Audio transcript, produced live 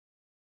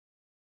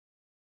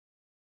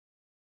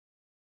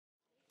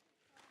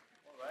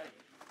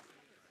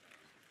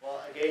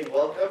again,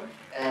 welcome.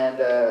 And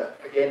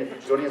again, if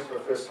you're joining us for the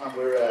first time,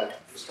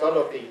 we start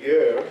off the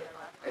year,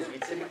 as we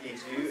typically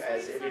do,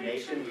 as every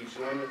nation. We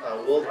join with our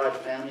worldwide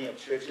family of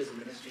churches and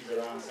ministries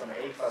around some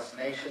 80+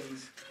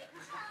 nations.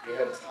 We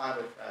had a time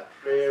of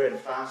prayer and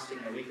fasting,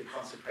 and a week of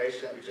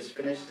consecration that we just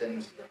finished,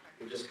 and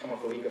we've just come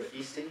off a week of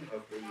feasting.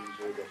 Hopefully you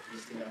enjoyed the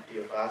feasting after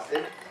your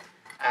fasting.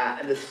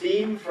 And the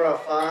theme for our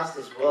fast,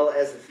 as well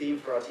as the theme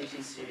for our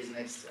teaching series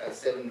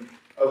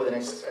over the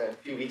next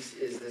few weeks,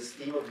 is this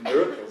theme of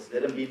miracles.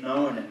 Let them be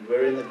known. And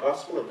we're in the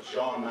Gospel of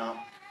John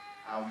now.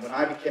 When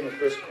I became a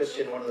first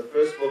Christian, one of the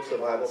first books of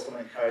the Bible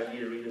someone encouraged me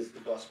to read is the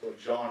Gospel of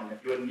John. And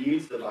if you're new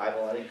to the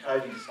Bible, I'd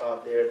encourage you to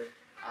start there.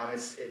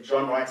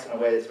 John writes in a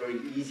way that's very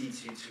easy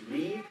to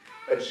read,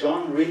 but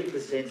John really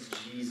presents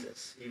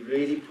Jesus. He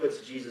really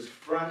puts Jesus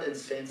front and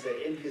center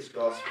in his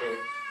Gospel.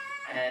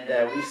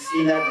 And we've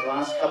seen that in the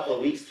last couple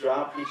of weeks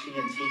throughout preaching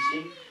and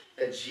teaching,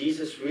 that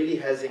Jesus really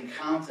has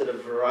encountered a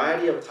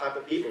variety of type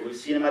of people. We've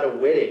seen him at a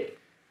wedding,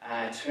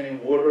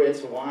 turning water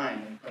into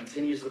wine, and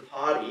continues the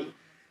party.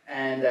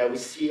 And we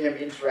see him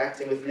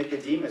interacting with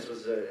Nicodemus,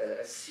 was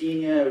a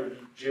senior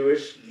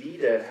Jewish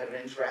leader, had an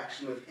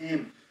interaction with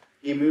him.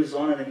 He moves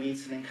on and he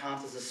meets and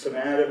encounters a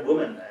Samaritan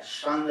woman, a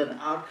shunned and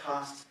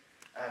outcast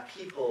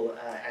people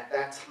at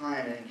that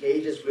time, and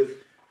engages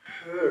with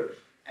her.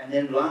 And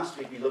then last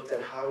week we looked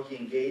at how he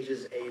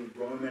engages a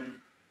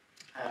Roman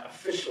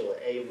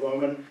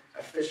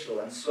official.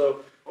 And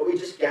so what we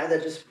just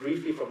gathered just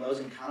briefly from those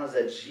encounters,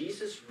 that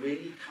Jesus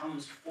really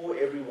comes for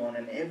everyone,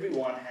 and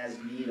everyone has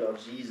need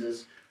of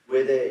Jesus,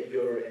 whether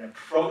you're in a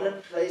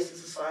prominent place in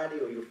society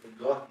or you're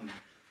forgotten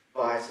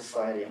by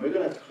society. And we're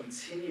going to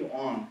continue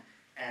on,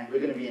 and we're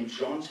going to be in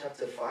John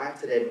chapter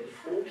 5 today. But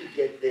before we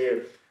get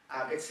there,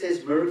 it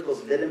says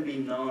miracles, let them be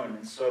known.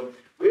 And so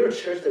we're a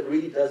church that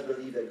really does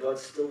believe that God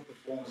still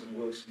performs and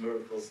works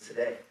miracles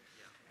today.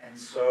 And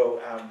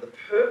so the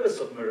purpose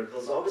of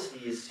miracles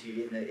obviously is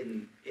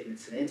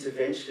it's an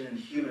intervention in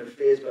human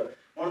affairs, but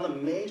one of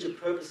the major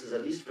purposes,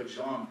 at least for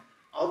John,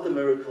 of the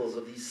miracles,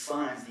 of these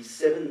signs, these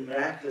 7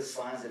 miraculous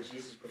signs that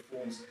Jesus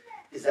performs,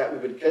 is that we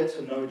would get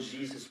to know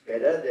Jesus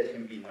better, let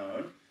him be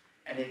known.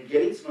 And in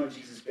getting to know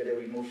Jesus better,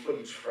 we more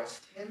fully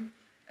trust him.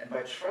 And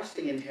by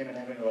trusting in him and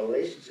having a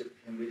relationship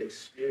with him, we'd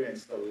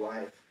experience the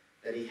life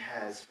that he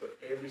has for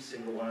every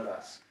single one of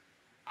us.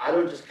 I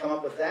don't just come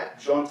up with that.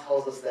 John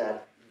tells us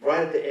that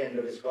right at the end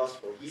of his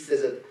gospel. He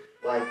says it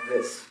like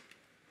this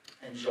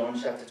in John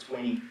chapter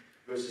 20,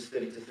 verses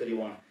 30 to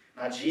 31.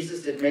 Now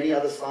Jesus did many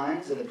other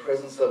signs in the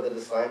presence of the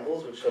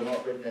disciples, which are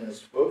not written in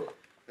this book,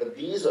 but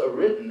these are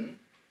written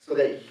so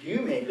that you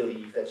may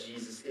believe that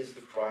Jesus is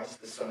the Christ,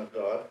 the Son of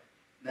God,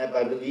 and that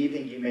by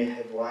believing you may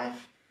have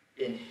life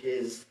in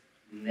his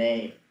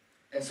name.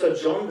 And so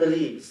John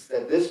believes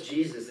that this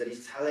Jesus that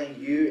he's telling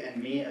you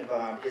and me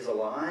about is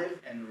alive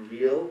and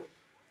real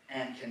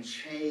and can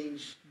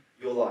change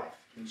your life,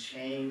 can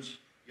change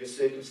your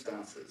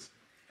circumstances.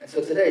 And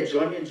so today,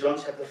 join me in John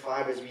chapter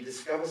 5 as we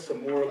discover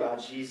some more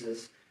about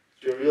Jesus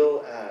through a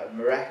real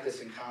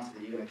miraculous encounter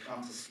that you're going to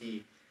come to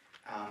see.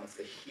 It's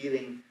the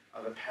healing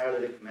of a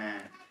paralytic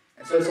man.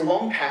 And so it's a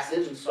long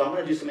passage, and so I'm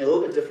going to do something a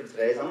little bit different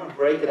today. I'm going to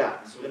break it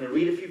up. So we're going to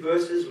read a few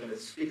verses, we're going to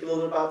speak a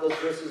little bit about those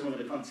verses, we're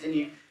going to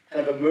continue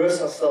kind of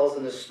immerse ourselves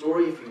in the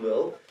story, if you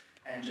will,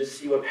 and just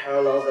see what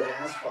parallels it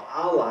has for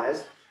our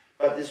lives.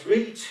 But there's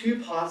really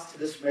 2 parts to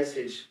this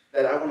message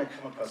that I want to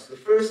come across. The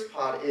first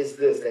part is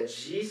this, that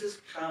Jesus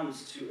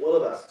comes to all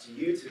of us, to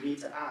you, to me,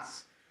 to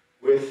us,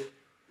 with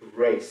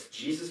grace.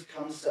 Jesus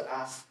comes to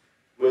us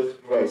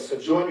with grace. So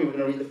join me, we're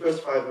going to read the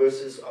first 5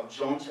 verses of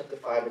John chapter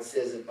 5. It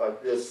says it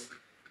like this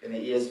in the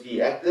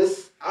ESV.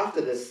 After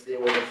this, there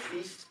was a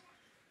feast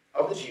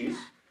of the Jews,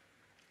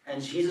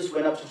 and Jesus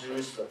went up to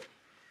Jerusalem.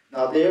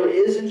 Now there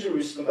is in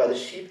Jerusalem by the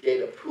sheep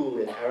gate a pool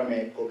in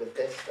Aramaic called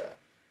Bethesda,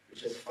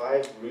 which has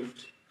 5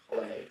 roofed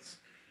colonnades.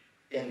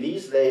 In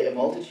these lay a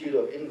multitude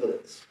of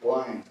invalids,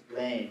 blind,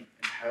 lame,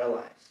 and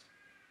paralyzed.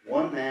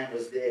 One man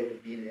was there who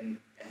had been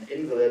an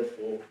invalid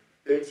for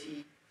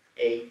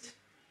 38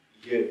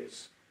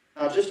 years.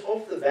 Now just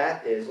off the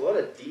bat, there's a lot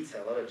of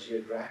detail, a lot of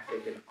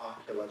geographic and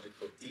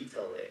archaeological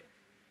detail there.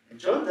 And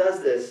John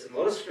does this, and a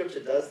lot of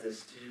scripture does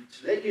this,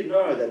 to let you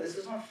know that this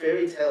is not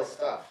fairy tale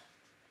stuff.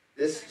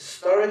 This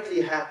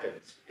historically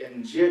happened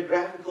in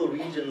geographical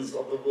regions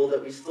of the world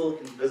that we still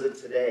can visit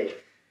today.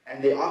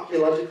 And the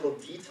archaeological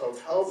detail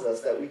tells us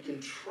that we can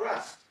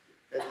trust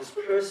that this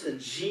person,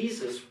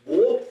 Jesus,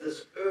 walked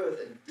this earth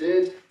and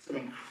did some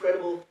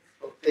incredible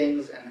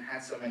things and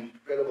had some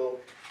incredible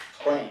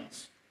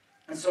claims.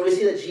 And so we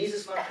see that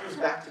Jesus now comes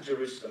back to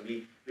Jerusalem.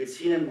 We'd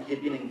seen him,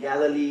 he'd been in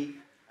Galilee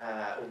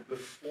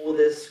before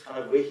this, kind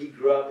of where he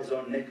grew up, his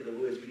own neck of the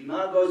woods. But he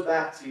now goes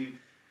back to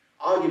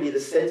arguably the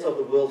center of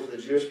the world for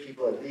the Jewish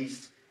people, at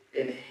least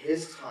in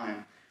his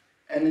time.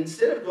 And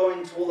instead of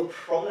going to all the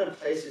prominent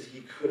places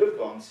he could have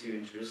gone to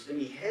in Jerusalem,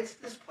 he heads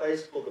to this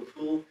place called the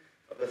Pool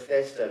of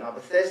Bethesda. Now,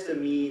 Bethesda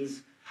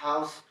means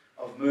house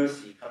of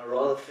mercy, kind of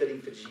rather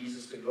fitting for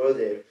Jesus to go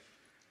there.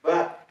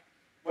 But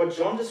what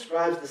John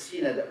describes the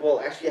scene, well,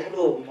 actually I have a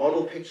little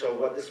model picture of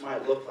what this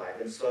might look like.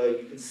 And so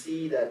you can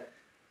see that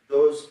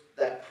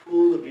that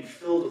pool had been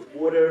filled with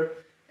water,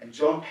 and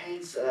John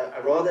paints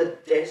a rather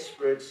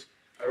desperate,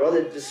 a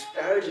rather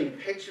disparaging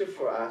picture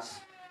for us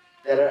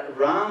that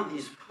around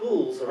these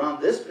pools,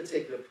 around this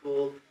particular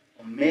pool,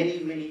 are many,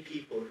 many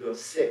people who are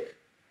sick,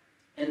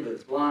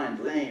 invalids, blind,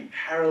 lame,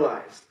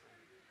 paralyzed.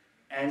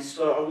 And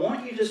so I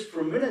want you just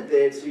for a minute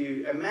there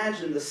to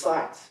imagine the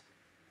sight.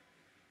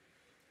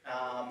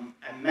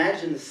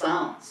 Imagine the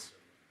sounds.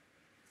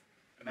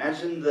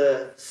 Imagine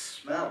the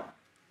smell.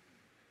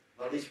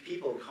 A lot of these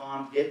people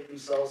can't get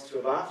themselves to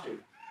a bathroom.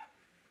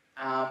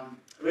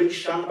 Really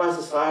shunned by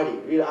society,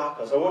 really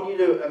outcast. I want you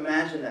to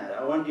imagine that.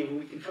 I want you,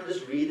 we can kind of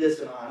just read this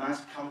in a nice,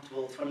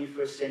 comfortable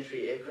 21st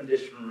century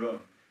air-conditioned room.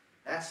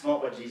 That's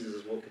not what Jesus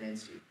is walking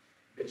into.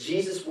 But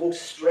Jesus walks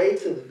straight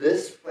to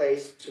this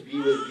place to be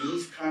with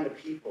these kind of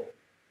people.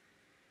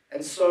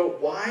 And so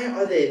why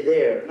are they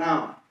there?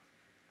 Now,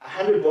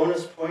 100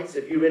 bonus points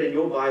if you read in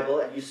your Bible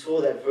and you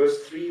saw that verse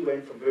 3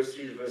 went from verse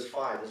 3 to verse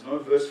 5. There's no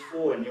verse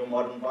 4 in your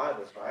modern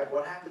Bibles, right?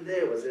 What happened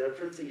there? Was there a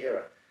printing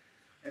error?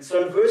 And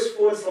so in verse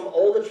 4, in some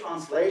older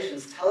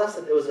translations tell us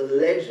that there was a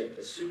legend,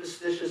 a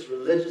superstitious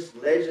religious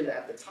legend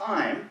at the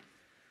time,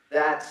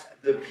 that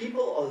the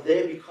people are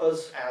there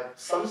because at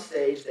some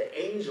stage the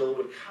angel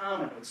would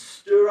come and would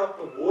stir up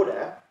the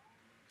water.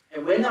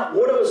 And when that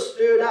water was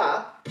stirred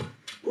up,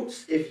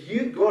 if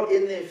you got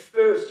in there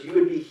first, you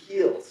would be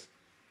healed.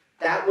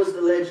 That was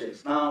the legend.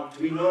 Now,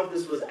 do we know if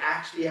this was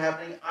actually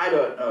happening? I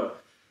don't know.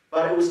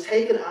 But it was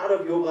taken out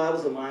of your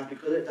Bibles and mine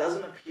because it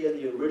doesn't appear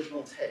in the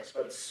original text.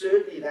 But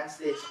certainly that's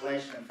the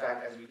explanation. In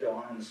fact, as we go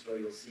on in the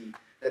story, you'll see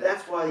that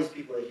that's why these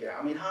people are here.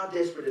 I mean, how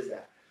desperate is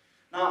that?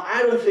 Now,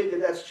 I don't think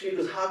that that's true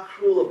because how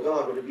cruel of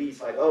God would it be?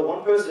 It's like, oh,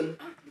 one person,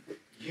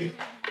 you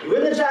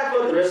win the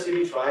jackpot, the rest of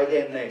you try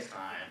again next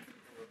time.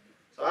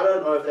 So I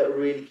don't know if that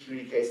really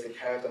communicates the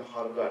character and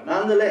heart of God.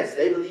 Nonetheless,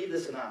 they believe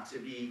this enough to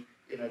be,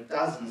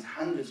 dozens,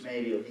 hundreds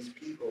maybe of these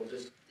people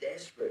just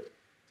desperate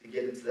to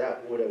get into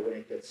that water when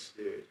it gets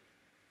stirred.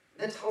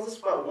 And that tells us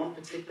about one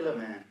particular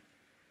man.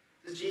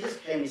 Because Jesus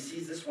came, he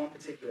sees this one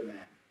particular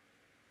man.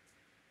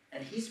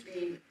 And he's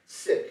been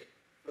sick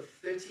for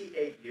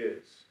 38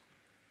 years.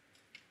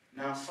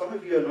 Now, some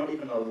of you are not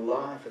even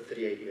alive for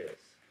 38 years.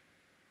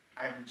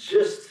 I'm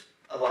just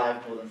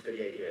alive more than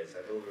 38 years.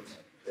 I don't remember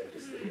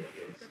just 38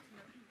 years.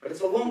 But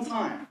it's a long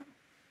time.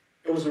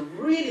 It was a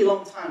really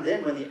long time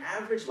then when the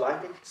average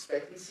life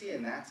expectancy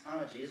in that time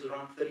of Jesus was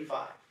around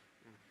 35.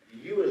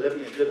 If you were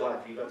living a good life,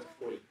 you got to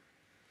 40.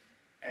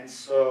 And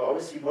so,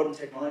 obviously, modern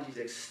technology has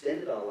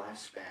extended our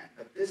lifespan.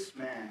 But this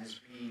man has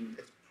been,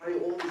 it's probably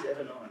all he's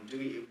ever known.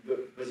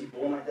 Was he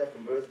born like that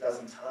from birth? It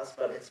doesn't tell us,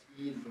 but it's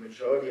been the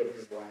majority of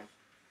his life,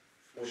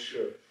 for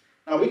sure.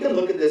 Now, we can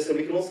look at this, and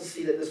we can also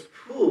see that this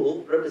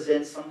pool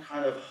represents some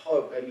kind of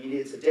hope. I mean,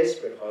 it's a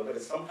desperate hope, but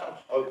it's some kind of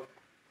hope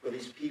for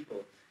these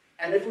people.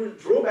 And if we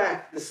draw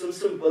back, there's some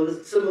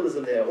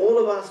symbolism there. All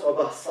of us are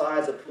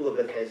besides a pool of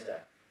Bethesda.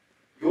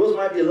 Yours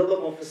might be a little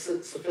bit more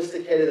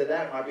sophisticated than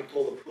that. It might be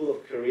called the pool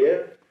of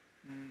career,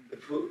 the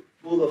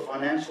pool of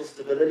financial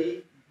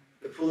stability,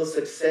 the pool of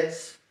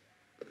success.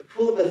 But the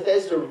pool of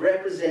Bethesda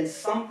represents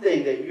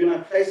something that you and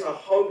I place our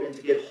hope in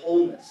to get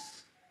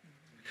wholeness,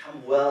 to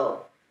become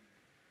well,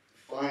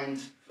 to find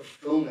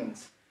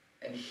fulfillment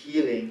and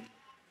healing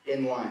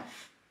in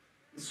life.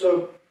 And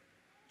so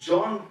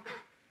John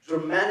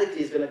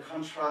dramatically is going to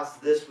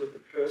contrast this with the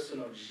person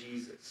of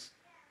Jesus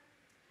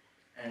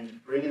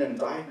and bring an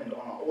indictment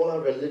on all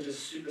our religious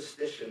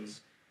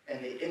superstitions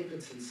and the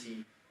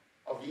impotency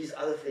of these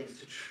other things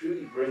to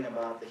truly bring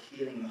about the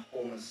healing, the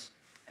wholeness,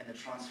 and the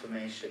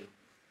transformation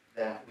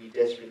that we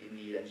desperately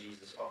need and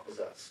Jesus offers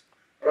us.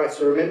 All right,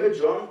 so remember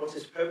John, what's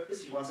his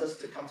purpose? He wants us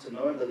to come to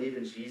know and believe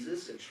in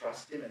Jesus and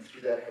trust him and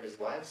through that have his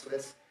life. So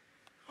let's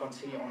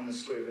continue on in the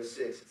story, verse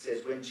 6. It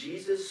says, when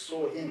Jesus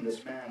saw him,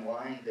 this man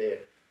lying there,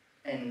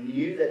 and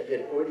knew that he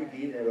had already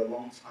been there a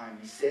long time,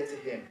 he said to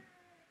him,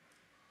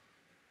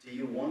 do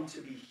you want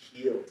to be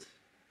healed?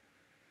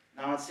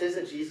 Now it says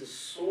that Jesus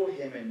saw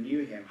him and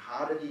knew him.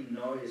 How did he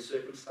know his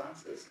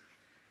circumstances?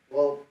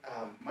 Well,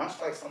 much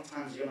like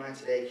sometimes you and I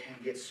today can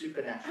get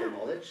supernatural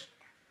knowledge.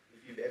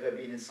 If you've ever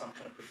been in some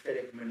kind of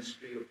prophetic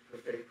ministry or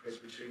prophetic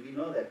presbytery, we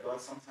know that God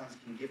sometimes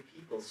can give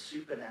people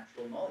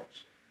supernatural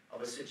knowledge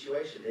of a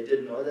situation. They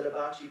didn't know that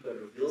about you,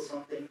 but reveal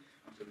something,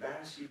 not to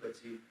embarrass you,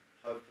 but to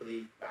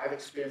hopefully, I've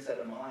experienced that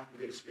in my life,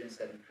 we've experienced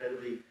that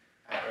incredibly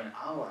in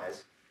our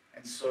lives.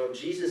 And so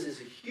Jesus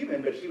is a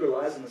human, but he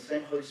relies on the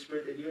same Holy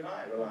Spirit that you and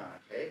I rely on,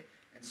 okay?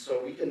 And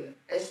so we can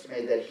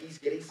estimate that he's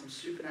getting some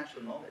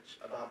supernatural knowledge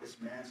about this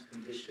man's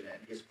condition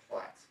and his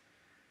plight.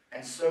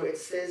 And so it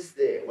says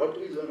there, what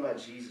do we learn about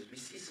Jesus? We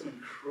see some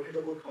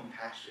incredible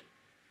compassion.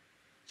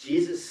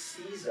 Jesus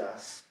sees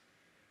us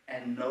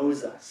and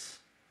knows us.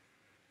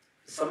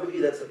 For some of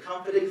you, that's a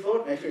comforting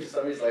thought. Maybe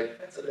somebody's like,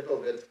 that's a little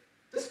bit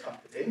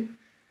discomforting.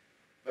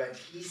 But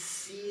he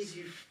sees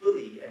you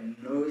fully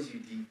and knows you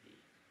deeply.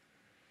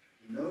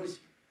 He knows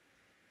you.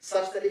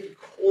 Such that if he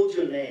called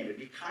your name, it'd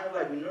be kind of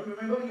like,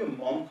 remember when your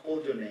mom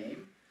called your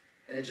name?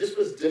 And it just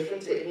was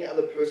different to any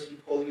other person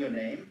calling your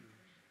name?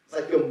 It's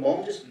like your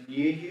mom just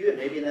knew you, and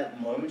maybe in that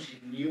moment she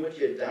knew what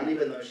you had done,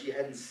 even though she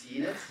hadn't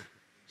seen it.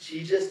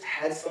 She just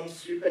had some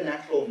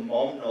supernatural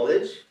mom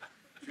knowledge.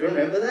 Do you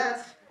remember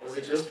that? Or was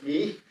it just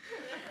me?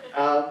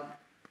 And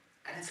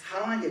it's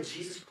kind of like if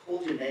Jesus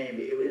called your name,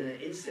 in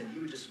an instant,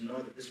 you would just know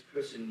that this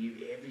person knew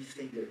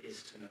everything there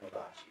is to know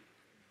about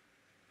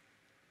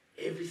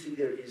you. Everything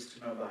there is to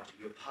know about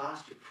you. Your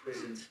past, your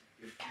present,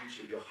 your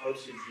future, your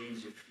hopes, your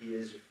dreams, your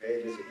fears, your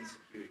failures, your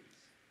insecurities.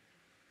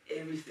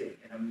 Everything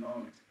in a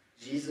moment.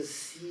 Jesus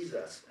sees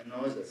us and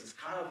knows us. It's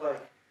kind of like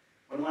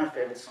one of my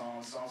favorite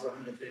songs, Psalms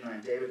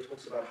 139. David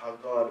talks about how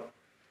God,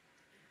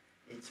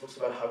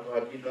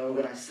 you know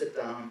when I sit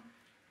down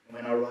and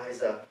when I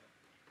rise up.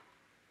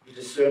 You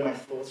discern my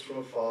thoughts from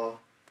afar.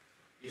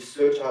 You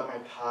search out my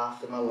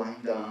path and my lying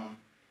down.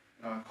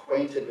 And I'm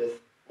acquainted with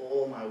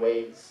all my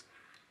ways.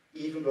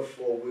 Even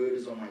before word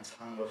is on my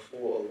tongue,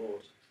 before, O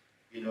Lord,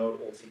 you know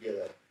it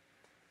altogether.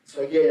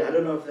 So again, I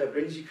don't know if that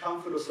brings you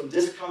comfort or some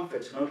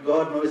discomfort to know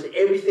God knows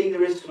everything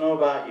there is to know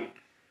about you.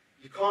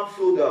 You can't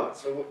fool God,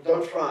 so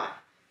don't try.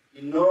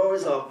 He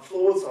knows our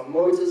thoughts, our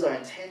motives, our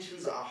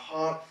intentions, our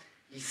heart.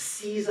 He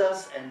sees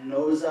us and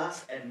knows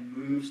us and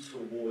moves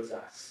towards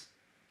us.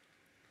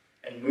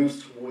 And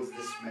moves towards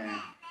this man.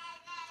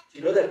 Do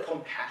you know that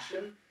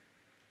compassion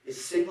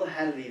is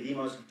single-handedly the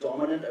most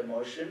dominant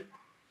emotion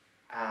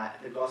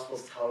the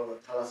Gospels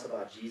tell us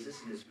about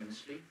Jesus in his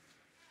ministry?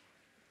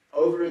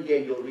 Over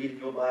again, you'll read in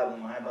your Bible,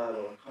 in my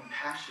Bible,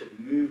 compassion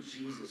moved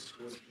Jesus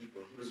towards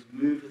people. He was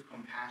moved with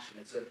compassion.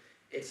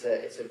 It's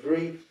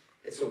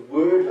a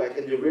word like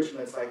in the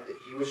original. It's like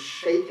he was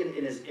shaken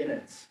in his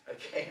innards.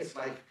 Okay, it's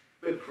like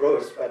a bit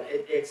gross, but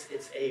it's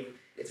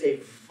a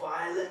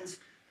violent.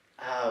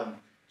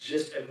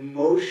 Just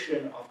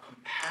emotion of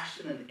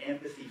compassion and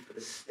empathy for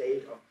the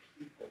state of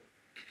people.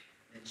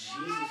 And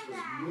Jesus was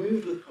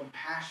moved with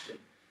compassion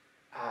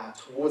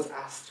towards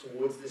us,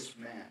 towards this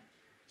man.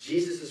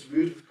 Jesus is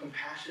moved with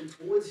compassion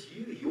towards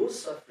you, your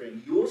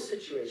suffering, your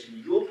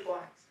situation, your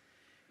plight.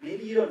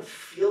 Maybe you don't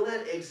feel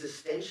that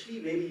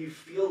existentially. Maybe you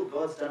feel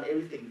God's done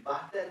everything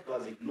but that.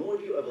 God's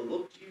ignored you,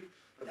 overlooked you.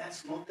 But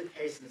that's not the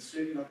case, and it's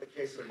certainly not the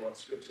case of what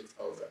Scripture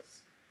tells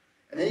us.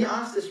 And then he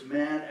asked this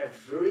man a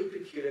very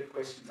peculiar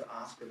question to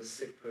ask of a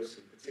sick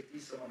person, particularly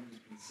someone who's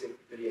been sick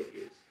for 38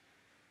 years.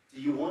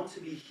 Do you want to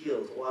be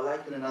healed? Or I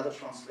like in another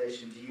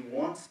translation, do you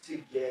want to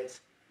get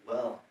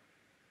well?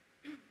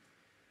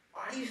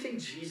 Why do you think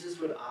Jesus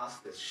would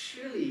ask this?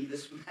 Surely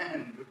this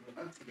man would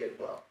want to get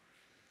well.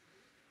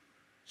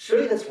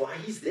 Surely that's why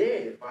he's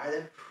there, by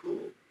that pool.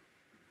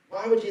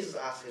 Why would Jesus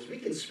ask this? We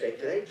can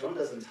speculate. John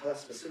doesn't tell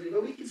us specifically,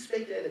 but we can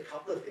speculate a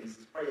couple of things.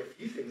 There's probably a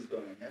few things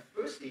going on here.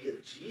 Firstly,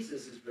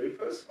 Jesus is very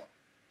personal.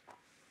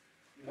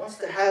 He wants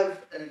to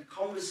have a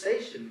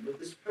conversation with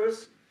this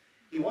person.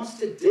 He wants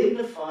to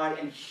dignify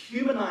and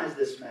humanize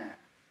this man,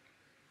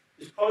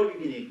 who's probably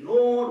been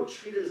ignored or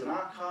treated as an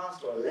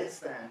outcast or a less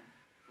than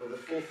for the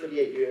full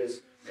 38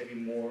 years, maybe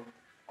more,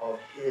 of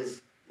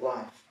his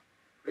life.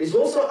 But he's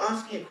also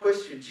asking a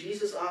question.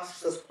 Jesus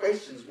asks us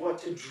questions, what?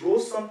 To draw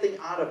something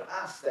out of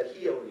us that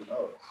he already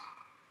knows.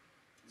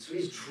 And so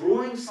he's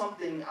drawing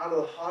something out of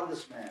the heart of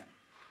this man,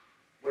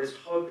 what his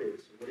hope is,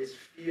 what his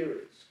fear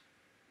is,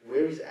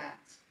 where he's at.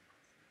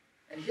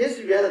 And here's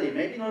the reality,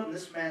 maybe not in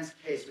this man's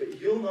case, but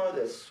you'll know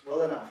this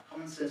well enough.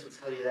 Common sense will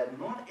tell you that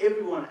not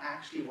everyone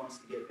actually wants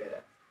to get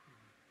better.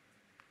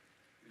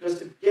 Because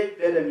to get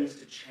better means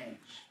to change.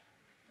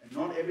 And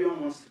not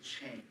everyone wants to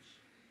change.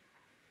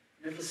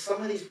 And for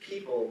some of these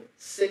people,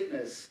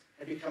 sickness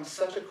had become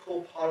such a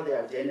core part of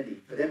their identity.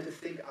 For them to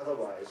think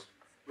otherwise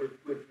would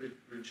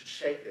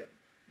shake them.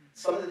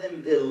 Some of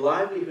them, their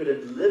livelihood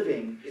and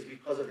living is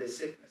because of their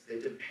sickness. They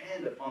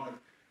depend upon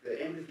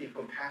the empathy and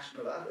compassion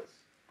of others.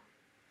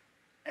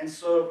 And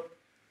so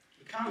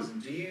he comes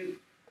and, do you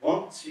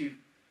want to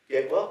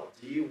get well?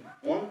 Do you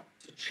want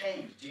to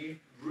change? Do you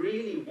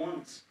really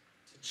want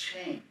to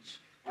change?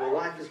 Your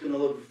life is going to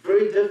look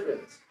very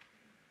different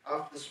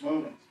after this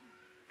moment.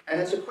 And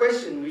it's a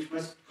question we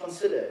must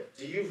consider.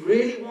 Do you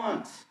really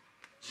want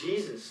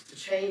Jesus to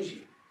change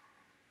you?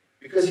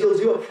 Because he'll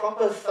do a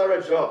proper,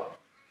 thorough job.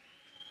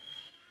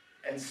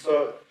 And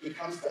so he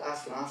comes to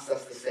us and asks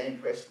us the same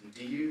question.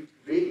 Do you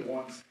really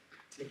want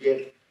to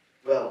get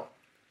well?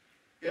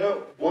 You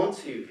know, want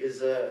to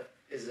is a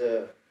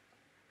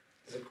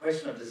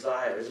question of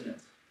desire, isn't it?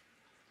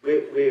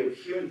 We're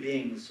human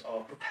beings are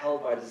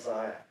propelled by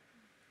desire.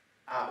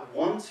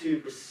 Want to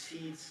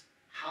precedes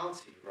how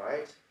to,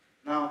 right?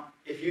 Now,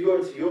 if you go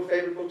into your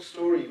favorite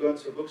bookstore, or you go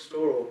into a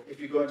bookstore, or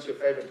if you go into your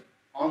favorite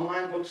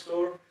online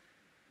bookstore,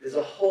 there's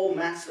a whole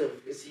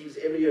massive, it seems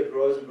every year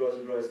grows and grows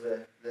and grows,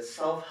 the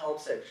self-help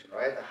section,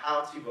 right? The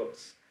how-to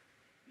books.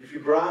 And if you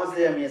browse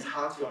there, I mean, it's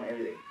how-to on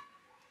everything.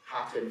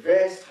 How to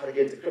invest, how to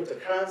get into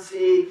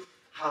cryptocurrency,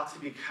 how to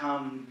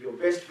become your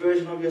best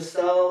version of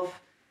yourself,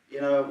 you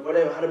know,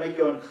 whatever, how to make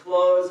your own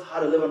clothes, how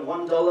to live on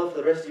 $1 for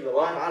the rest of your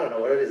life. I don't know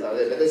what it is out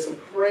there, but there's some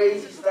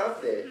crazy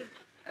stuff there.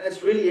 And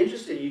it's really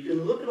interesting. You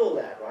can look at all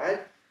that,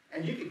 right?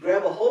 And you can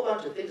grab a whole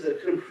bunch of things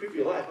that could improve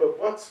your life. But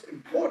what's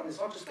important is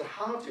not just the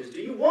how-tos.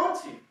 Do you want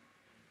to?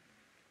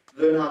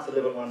 learn how to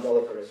live on $1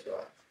 for the rest of your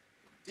life?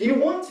 Do you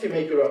want to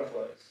make your own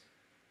clothes?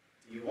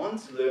 Do you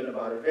want to learn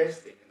about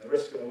investing and the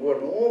risk of the reward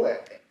and all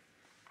that thing?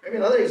 Maybe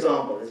another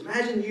example is,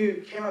 imagine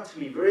you came up to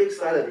me very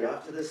excitedly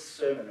after this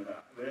sermon,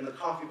 we're in the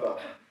coffee bar,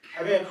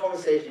 having a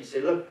conversation. You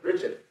say, look,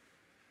 Richard,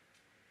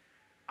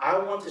 I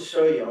want to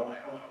show you,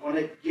 I want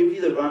to give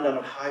you the rundown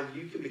of how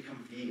you can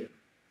become vegan.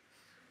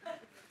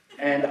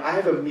 And I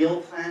have a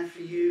meal plan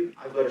for you.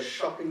 I've got a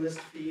shopping list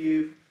for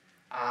you.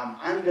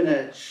 I'm going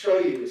to show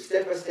you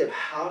step by step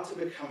how to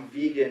become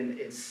vegan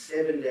in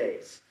 7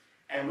 days.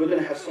 And we're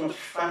going to have so much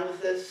fun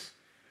with this,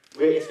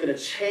 where it's going to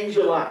change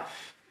your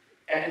life.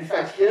 And in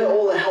fact, here are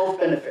all the health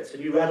benefits.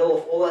 And you rattle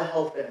off all the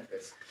health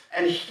benefits.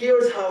 And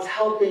here's how it's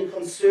helping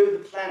conserve the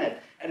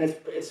planet. And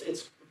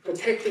it's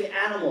protecting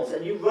animals.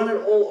 And you run it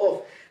all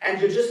off.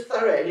 And you're just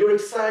thorough. And you're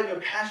excited.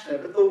 You're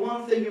passionate. But the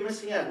one thing you're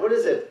missing out, what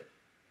is it?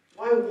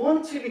 Do I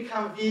want to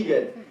become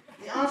vegan?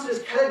 The answer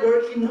is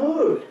categorically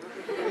no.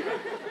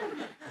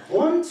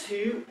 Want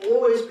to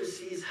always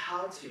precedes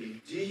how to.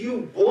 Do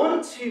you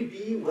want to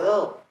be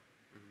well?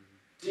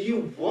 Do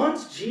you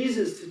want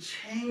Jesus to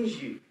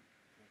change you?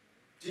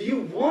 Do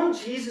you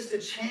want Jesus to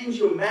change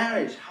your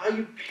marriage, how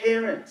you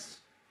parent?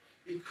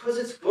 Because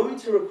it's going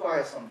to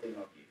require something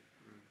of you.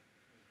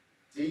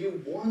 Do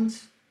you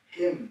want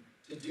him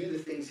to do the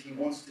things he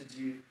wants to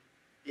do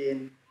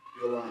in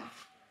your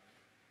life?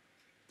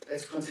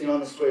 Let's continue on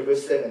the story.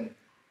 Verse 7.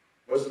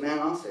 What does the man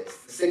answer?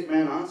 The sick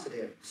man answered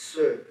him,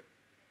 Sir,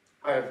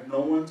 I have no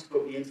one to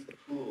put me into the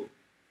pool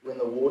when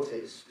the water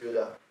is stirred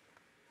up.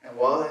 And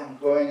while I am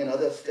going,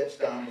 another steps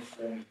down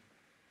before me.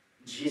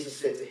 Jesus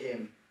said to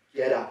him,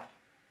 Get up.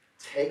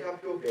 Take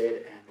up your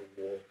bed and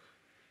walk.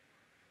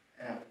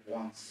 And at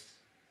once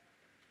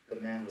the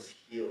man was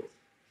healed.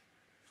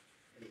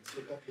 And he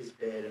took up his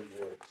bed and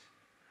walked.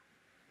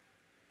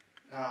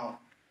 Now,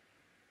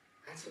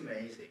 that's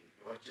amazing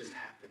what just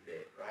happened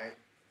there, right?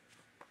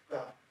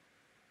 Well,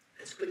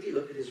 let's quickly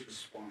look at his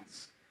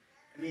response.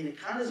 I mean, it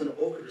kind of is an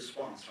awkward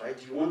response, right?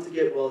 Do you want to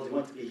get well? Do you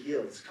want to be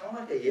healed? It's kind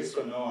of like a yes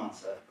or no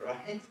answer,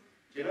 right?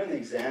 Do you know in the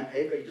exam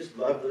paper, you just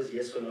love those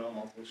yes or no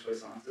multiple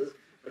choice answers?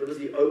 But it was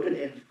the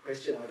open-ended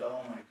question, like,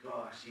 oh my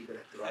gosh, you could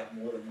have to write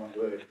more than one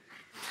word.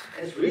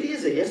 And it really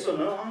is a yes or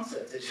no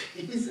answer to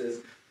Jesus.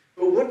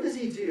 But what does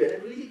he do? And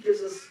it really gives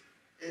us,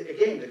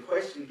 again, the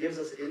question gives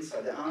us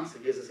insight, the answer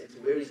gives us into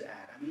where he's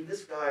at. I mean,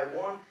 this guy,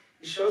 one,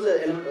 he shows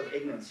an element of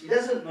ignorance. He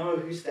doesn't know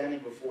who's standing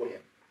before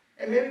him.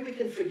 And maybe we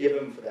can forgive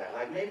him for that.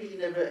 Like, maybe he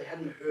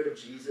hadn't heard of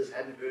Jesus,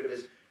 hadn't heard of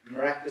his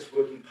miraculous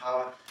working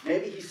power.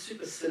 Maybe he's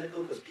super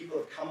cynical because people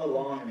have come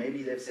along and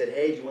maybe they've said,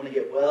 hey, do you want to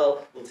get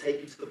well? We'll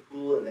take you to the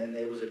pool. And then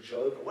there was a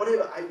joke or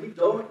whatever. We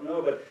don't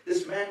know, but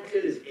this man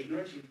clearly is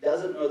ignorant. He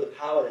doesn't know the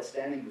power that's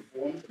standing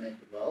before him to make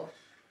it well.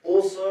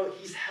 Also,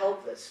 he's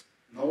helpless.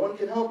 No one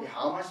can help me.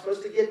 How am I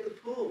supposed to get the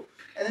pool?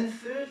 And then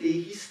thirdly,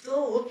 he's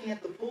still looking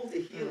at the pool to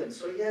heal him.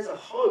 So he has a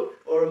hope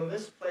or a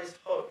misplaced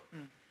hope.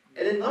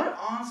 And then that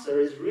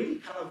answer is really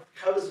kind of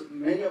covers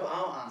many of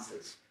our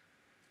answers.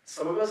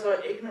 Some of us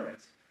are ignorant.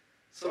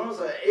 Some of us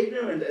are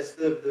ignorant as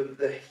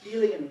the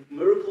healing and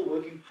miracle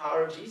working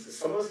power of Jesus.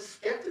 Some of us are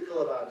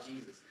skeptical about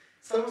Jesus.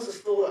 Some of us are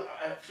still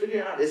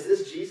figuring out, is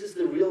this Jesus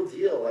the real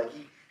deal? Like,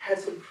 he had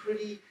some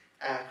pretty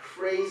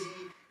crazy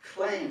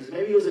claims.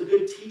 Maybe he was a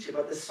good teacher,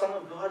 but the Son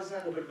of God, isn't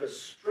that a bit of a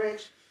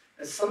stretch?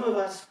 And some of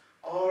us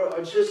are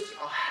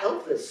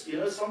helpless. You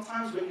know,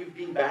 sometimes when you've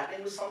been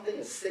battling with something,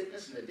 a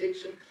sickness, an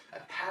addiction, a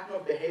pattern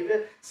of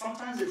behavior,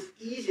 sometimes it's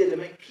easier to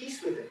make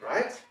peace with it,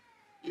 right?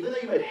 Even though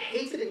you might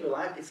hate it in your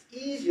life, it's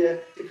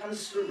easier to kind of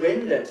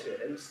surrender to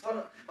it. And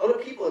a lot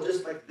of people are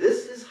just like,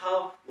 this is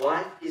how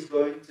life is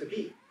going to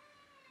be.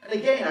 And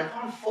again, I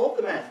can't fault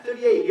the man.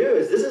 38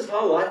 years, this is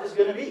how life is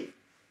going to be.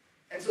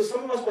 And so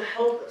some of us were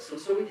helpless. And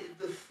so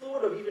the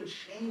thought of even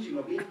changing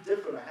or being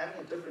different or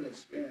having a different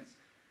experience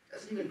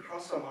doesn't even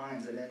cross our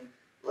minds. And then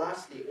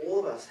lastly, all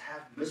of us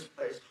have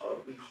misplaced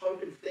hope. We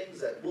hope in things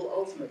that will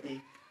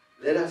ultimately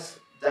let us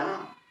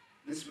down.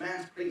 This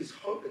man's putting his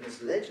hope in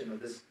this legend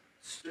of this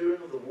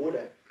stirring of the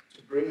water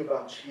to bring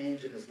about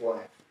change in his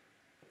life.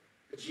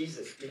 But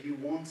Jesus, do you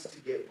want to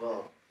get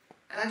well?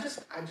 And I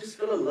just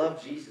gotta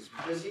love Jesus,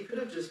 because he could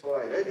have just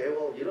like, okay,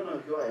 well, you don't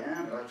know who I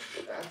am. Like,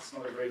 that's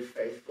not a very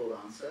faithful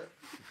answer.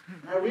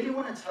 And I really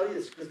want to tell you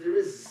this because there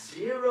is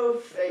zero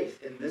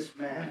faith in this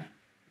man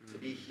to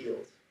be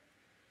healed.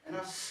 And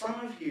now some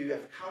of you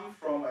have come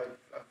from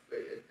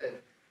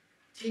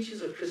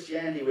teachings of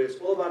Christianity where it's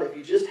all about if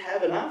you just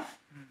have enough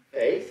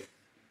faith,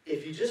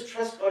 if you just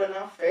trust God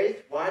enough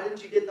faith, why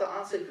didn't you get the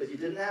answer? Because you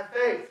didn't have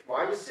faith.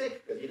 Why are you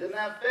sick? Because you didn't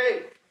have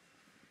faith.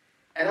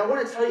 And I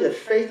want to tell you that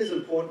faith is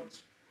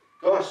important.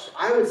 Gosh,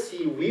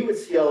 we would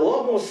see a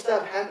lot more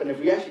stuff happen if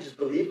we actually just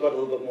believe God a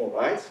little bit more,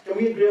 right? Can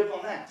we agree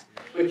upon that?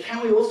 But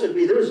can we also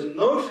agree there is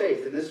no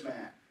faith in this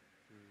man?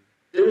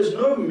 There is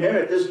no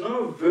merit, there's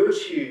no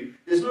virtue,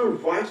 there's no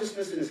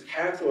righteousness in his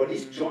character, or at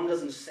least John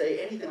doesn't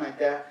say anything like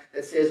that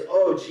says,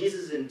 oh,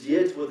 Jesus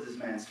endeared towards this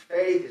man's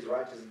faith, his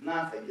righteousness,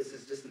 nothing. This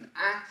is just an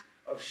act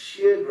of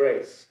sheer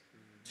grace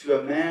to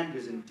a man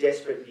who's in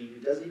desperate need, who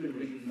doesn't even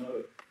really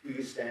know who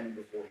is standing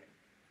before him.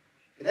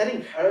 Can that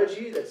encourage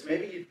you that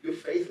maybe you're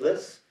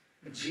faithless,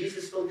 but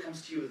Jesus still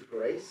comes to you with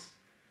grace?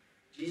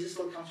 Jesus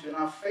still comes to you, and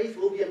our faith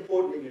will be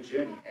important in your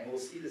journey, and we'll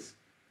see this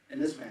in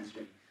this man's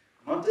journey.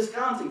 I'm not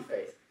discounting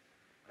faith.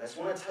 I just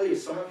want to tell you,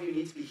 some of you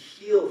need to be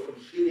healed from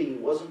healing.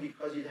 It wasn't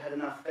because you'd had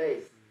enough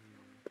faith.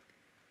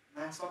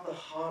 That's not the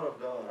heart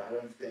of God, I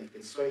don't think.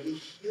 And so he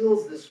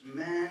heals this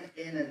man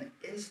in an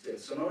instant.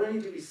 So not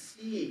only do we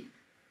see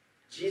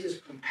Jesus'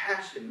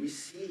 compassion, we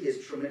see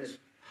his tremendous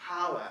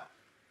power.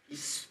 He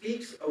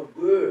speaks a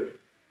word,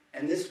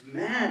 and this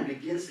man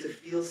begins to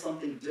feel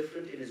something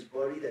different in his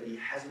body that he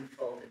hasn't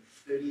felt in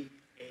 38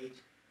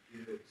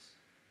 years.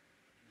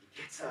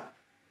 He gets up,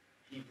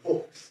 he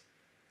walks.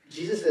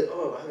 Jesus said,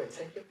 oh, by the way,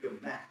 take up your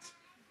mat,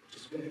 which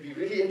is going to be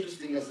really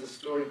interesting as the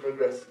story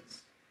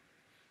progresses.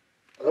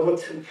 I love what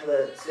Tim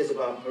Keller says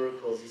about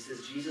miracles. He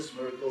says Jesus'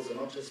 miracles are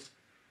not just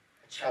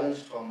a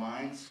challenge to our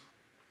minds,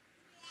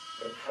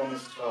 but a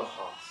promise to our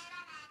hearts.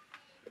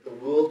 That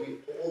the world we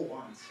all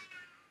want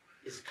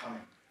is coming.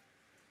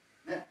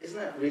 Isn't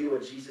that really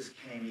what Jesus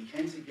came? He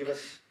came to give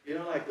us, you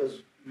know, like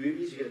those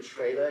movies, you get a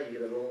trailer, you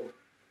get a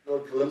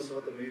little glimpse of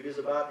what the movie is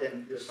about.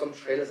 Then there's some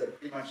trailers that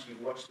pretty much you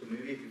watch the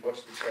movie if you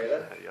watch the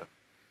trailer. Yeah.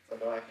 It's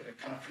like, oh, I can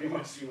kind of pretty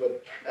much see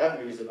what that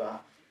movie's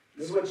about.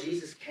 This is what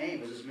Jesus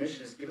came. His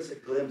mission is to give us a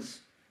glimpse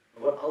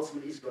of what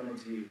ultimately he's going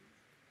to do.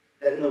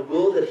 That in the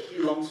world that he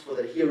longs for,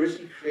 that he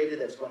originally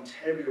created, that's gone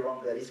terribly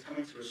wrong, that he's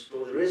coming to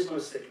restore. There is no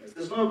sickness.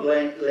 There's no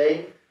lame.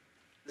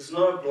 There's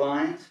no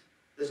blind.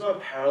 There's no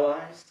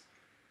paralyzed.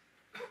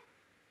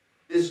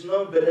 There's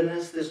no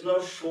bitterness. There's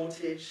no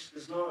shortage.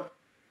 There's no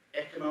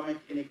economic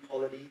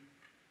inequality.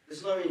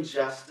 There's no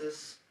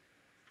injustice.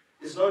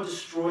 There's no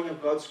destroying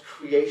of God's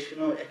creation,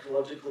 no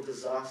ecological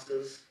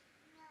disasters.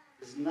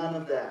 There's none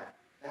of that.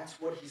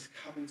 That's what he's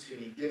coming to,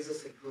 and he gives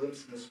us a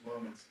glimpse in this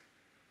moment.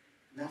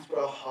 And that's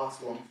what our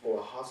hearts long for.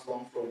 Our hearts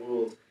long for a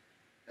world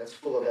that's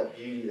full of that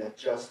beauty, that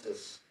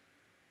justice.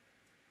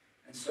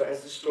 And so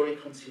as the story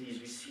continues,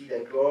 we see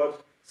that God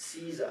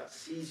sees us,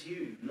 sees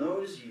you,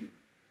 knows you,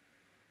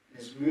 and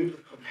is moved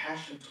with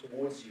compassion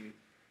towards you,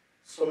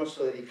 so much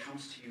so that he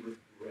comes to you with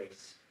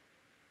grace.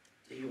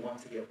 Do you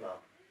want to get well?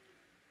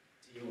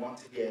 Do you want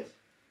to get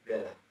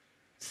better?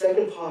 The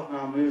second part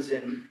now moves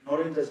in, not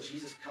only does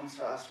Jesus come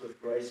to us with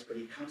grace, but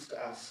he comes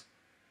to us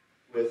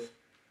with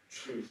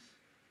truth.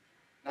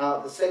 Now,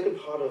 the second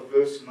part of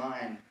verse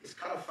 9 is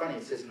kind of funny.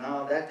 It says,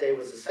 now that day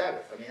was the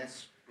Sabbath. I mean,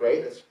 that's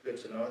great. That's good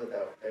to know that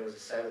that day was a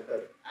Sabbath.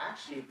 But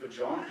actually, for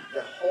John,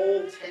 the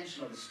whole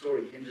tension of the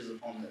story hinges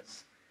upon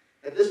this.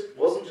 That this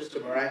wasn't just a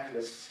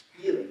miraculous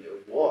healing.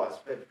 It was,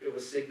 but it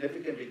was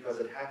significant because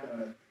it happened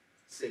on a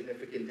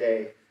significant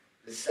day,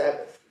 the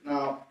Sabbath.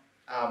 Now,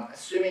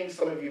 assuming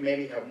some of you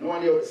maybe have no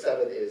idea what the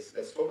Sabbath is,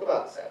 let's talk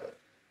about the Sabbath.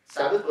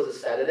 Sabbath was a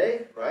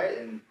Saturday, right,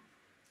 in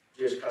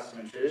Jewish custom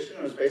and tradition.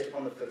 It was based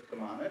upon the fifth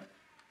commandment.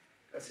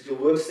 That says you'll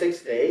work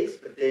 6 days,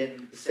 but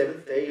then the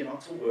seventh day you're not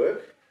to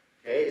work.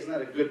 Okay, isn't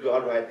that a good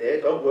God right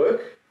there? Don't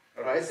work.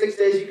 All right, 6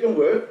 days you can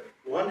work.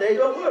 1 day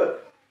don't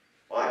work.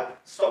 Why?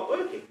 Stop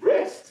working.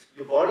 Rest.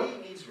 Your body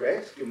needs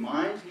rest. Your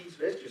mind needs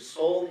rest. Your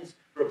soul needs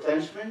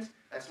replenishment.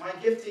 That's my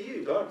gift to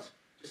you. Don't.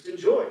 Just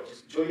enjoy.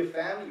 Just enjoy your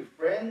family, your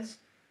friends.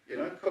 You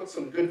know, cook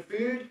some good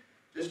food.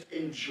 Just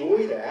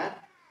enjoy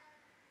that.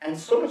 And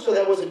so much so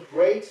that was a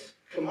great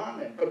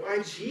commandment. But by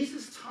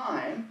Jesus'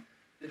 time,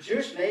 the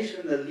Jewish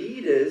nation and the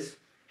leaders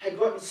had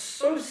gotten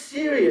so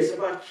serious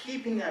about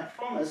keeping that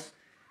promise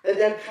that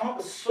they had come up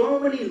with so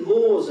many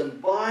laws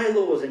and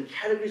bylaws and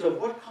categories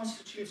of what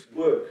constitutes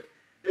work.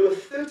 There were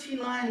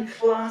 39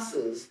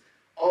 classes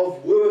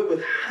of work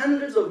with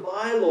hundreds of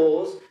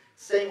bylaws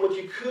saying what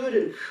you could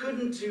and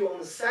couldn't do on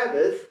the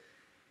Sabbath,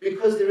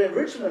 because their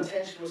original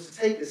intention was to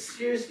take this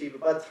seriously. But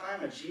by the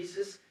time of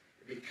Jesus,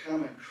 it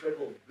became an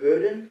incredible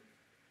burden.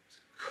 It was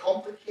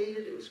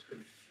complicated. It was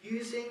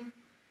confusing.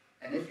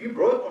 And if you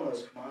broke one of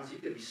those commands, you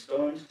could be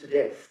stoned to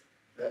death.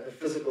 The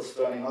physical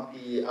stoning, not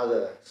the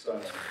other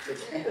stoning.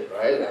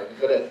 Right?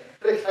 You've got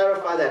to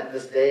clarify that in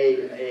this day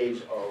and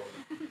age of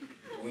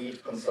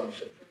weed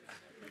consumption.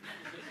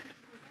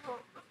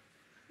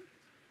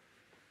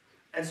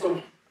 And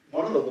so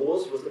one of the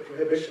laws was the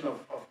prohibition of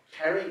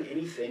carrying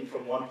anything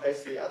from one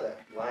place to the other,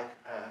 like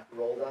a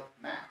rolled up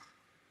mat.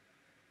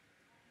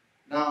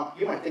 Now,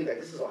 you might think that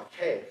this is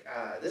archaic.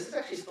 This is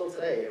actually still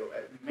today.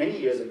 Many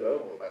years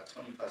ago, or about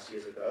 20 plus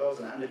years ago, I was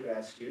an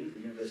undergrad student at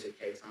the University of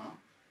Cape Town.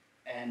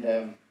 And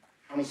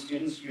how many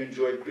students you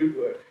enjoyed group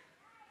work?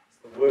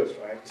 It's the worst,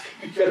 right?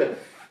 You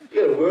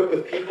gotta work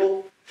with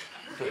people.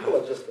 People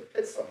are just the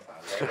pits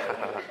sometimes.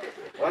 Right?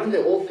 Why don't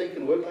they all think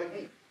and work like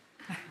me?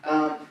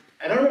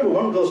 And I remember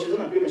one girl, she was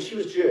in my group, and she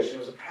was Jewish, and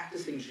was a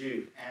practicing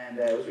Jew. And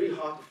it was really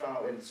hard to find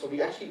out when. So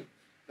we actually,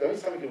 the only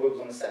time we could work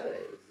was on a Saturday.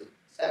 It was the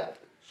Sabbath,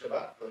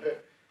 Shabbat for her.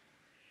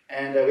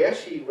 And we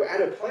actually were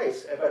at her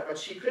place, but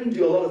she couldn't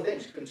do a lot of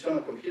things. She couldn't turn on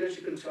the computer,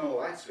 she couldn't turn on the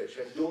light switch. She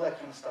had to do all that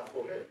kind of stuff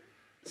for her.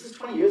 This is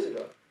 20 years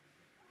ago.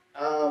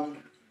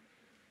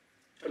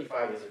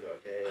 25 years ago,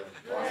 okay?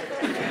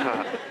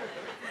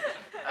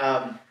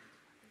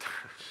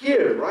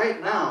 here,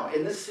 right now,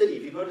 in this city,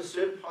 if you go to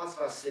certain parts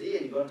of our city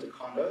and you go into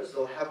condos,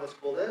 they'll have what's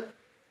called a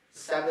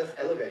Sabbath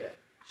elevator.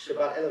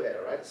 Shabbat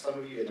elevator, right? Some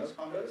of you in those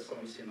condos, some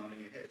of you see nodding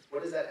your heads.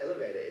 What is that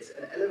elevator? It's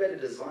an elevator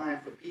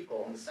designed for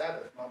people on the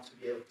Sabbath, not to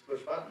be able to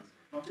push buttons,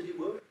 not to do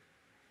work.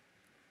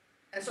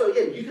 And so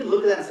again, you can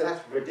look at that and say,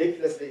 that's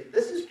ridiculous.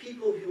 This is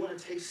people who want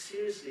to take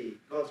seriously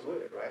God's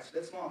word, right? So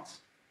that's not,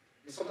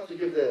 sometimes we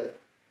give the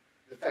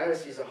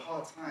Pharisees a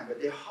hard time,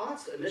 but their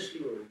hearts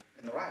initially were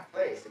in the right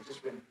place. It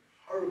just went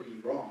horribly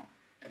wrong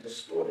and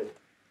distorted.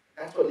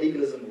 That's what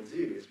legalism will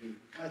do, is we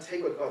kind of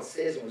take what God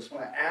says and we just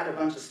want to add a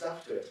bunch of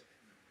stuff to it.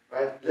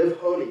 Right? Live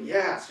holy.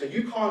 Yeah, so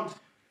you can't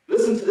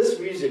listen to this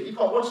music. You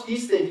can't watch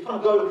these things. You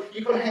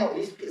can't hang out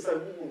with these people. It's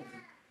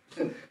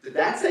like, did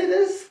that say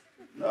this?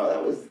 No,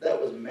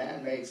 that was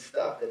man-made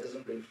stuff that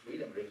doesn't bring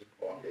freedom, it brings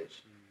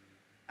bondage.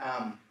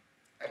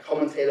 A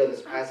commentator on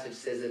this passage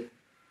says it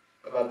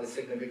about the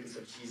significance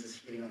of Jesus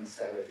healing on the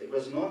Sabbath. It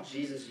was not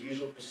Jesus'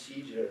 usual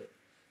procedure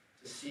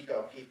to seek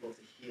out people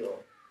to heal.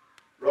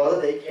 Rather,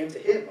 they came to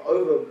him.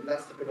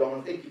 That's the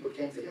predominant thing, people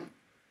came to him.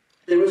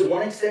 There was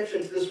one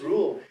exception to this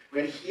rule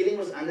when healing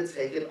was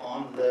undertaken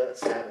on the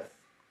Sabbath.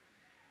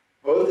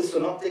 Both the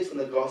Synoptics and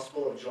the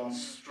Gospel of John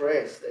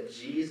stress that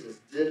Jesus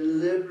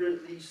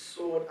deliberately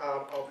sought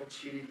out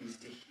opportunities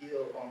to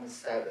heal on the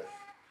Sabbath.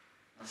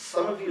 Now,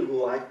 some of you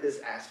like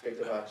this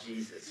aspect about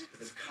Jesus,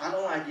 because it's kind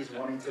of like he's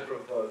wanting to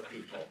provoke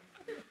people.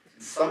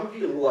 And some of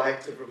you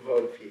like to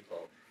provoke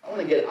people. I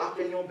want to get up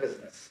in your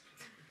business.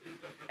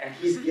 And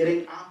he's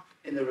getting up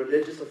in the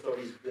religious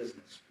authorities'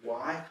 business.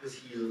 Why? Because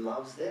he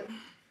loves them.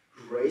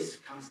 Grace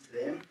comes to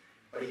them,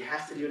 but he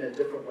has to do it in a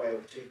different way,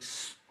 to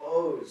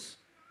expose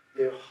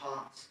their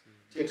hearts,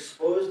 to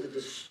expose the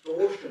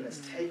distortion that's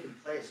taken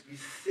place. You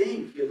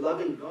think you're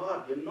loving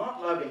God, you're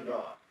not loving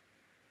God.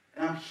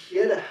 And I'm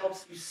here to help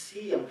you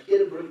see, I'm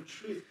here to bring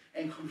truth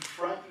and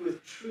confront you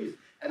with truth.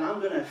 And I'm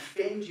going to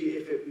offend you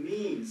if it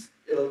means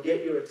it'll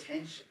get your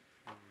attention.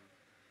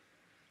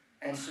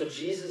 And so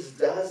Jesus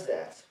does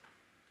that.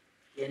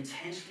 He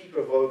intentionally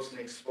provokes and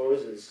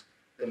exposes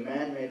the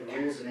man-made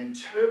rules and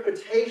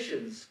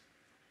interpretations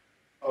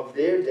of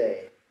their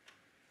day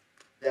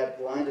that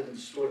blinded and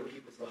distorted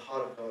people to the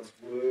heart of God's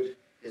word,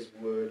 his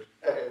work,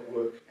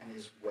 and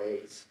his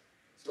ways.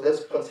 So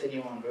let's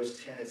continue on.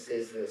 Verse 10, it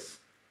says this.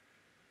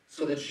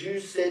 So the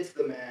Jews said to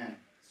the man,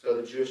 so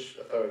the Jewish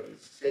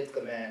authorities said to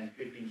the man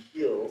who'd been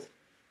healed,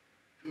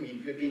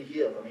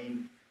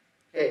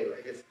 hey,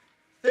 like it's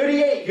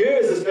 38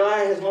 years this guy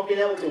has not been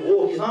able to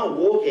walk. He's not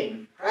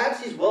walking.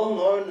 Perhaps he's well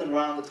known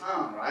around the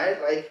town,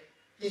 right? Like,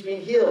 he's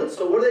been healed. And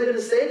so what are they going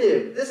to say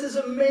to him? This is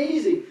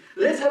amazing.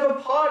 Let's have a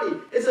party.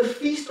 It's a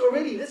feast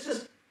already. Let's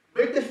just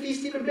make the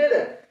feast even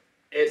better.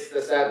 It's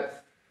the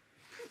Sabbath.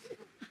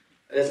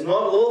 It's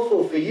not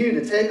lawful for you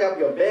to take up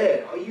your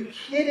bed. Are you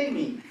kidding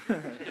me?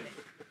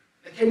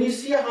 Can you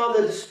see how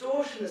the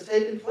distortion has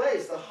taken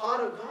place? The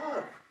heart of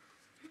God.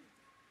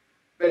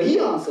 But he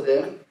answered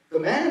them, the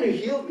man who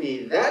healed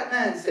me, that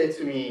man said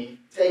to me,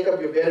 take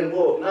up your bed and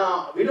walk.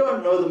 Now, we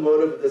don't know the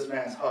motive of this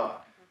man's heart.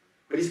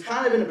 But he's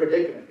kind of in a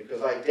predicament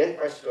because, like, death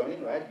by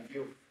stoning, right?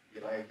 You're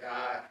like,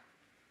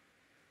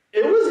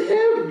 it was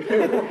him.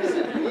 It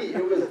wasn't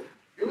me.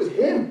 It was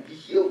him. He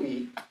healed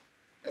me.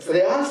 And so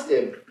they asked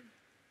him,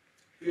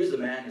 who's the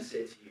man who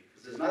said to you?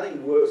 Because there's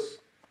nothing worse.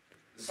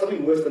 There's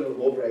something worse than a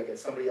lawbreaker.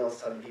 Somebody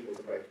else telling people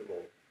to break the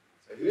law.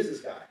 So who is this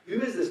guy? Who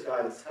is this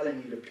guy that's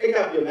telling you to pick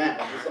up your mat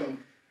and do something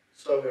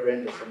so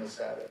horrendous on the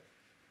Sabbath?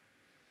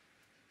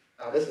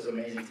 Now, this is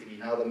amazing to me.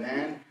 Now, the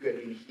man who had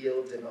been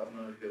healed did not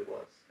know who it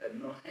was.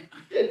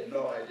 He had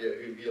no idea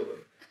who healed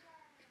him.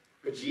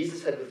 But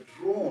Jesus had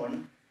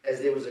withdrawn as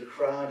there was a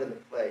crowd in the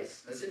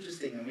place. And it's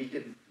interesting, and we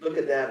can look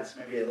at that. It's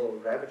maybe a little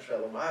rabbit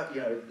trail. Why,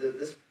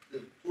 the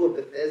pool of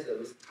Bethesda, there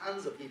was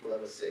tons of people that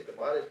were sick. But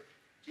why did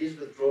Jesus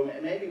withdraw?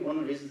 And maybe one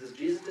of the reasons is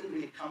Jesus didn't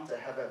really come to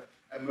have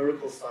a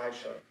miracle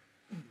sideshow.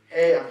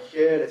 Hey, I'm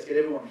here. Let's get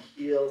everyone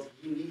healed.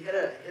 He had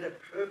a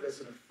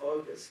purpose and a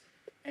focus.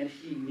 And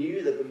he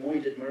knew that the more he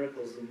did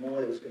miracles, the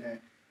more it was going to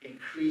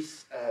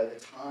increase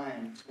the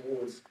time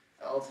towards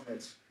the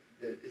ultimate,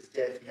 his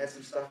death. He had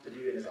some stuff to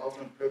do, and his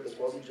ultimate purpose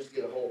wasn't just to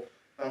get a whole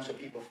bunch of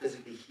people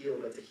physically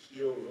healed, but to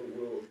heal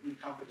the world. He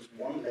didn't come for just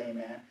one lame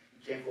man.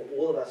 He came for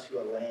all of us who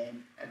are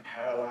lame and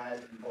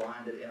paralyzed and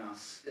blinded in our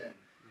sin.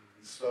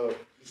 And so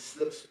he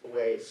slips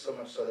away so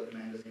much so that the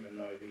man doesn't even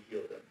know who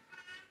healed him.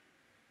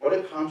 What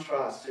a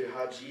contrast to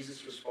how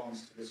Jesus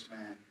responds to this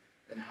man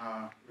and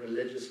how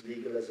religious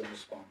legalism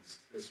responds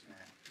to this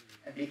man.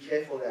 And be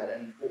careful of that.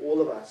 And for all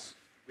of us,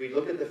 we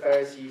look at the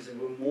Pharisees and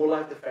we're more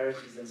like the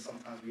Pharisees than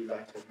sometimes we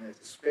like to admit,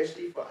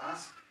 especially for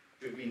us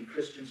who've been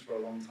Christians for a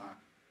long time.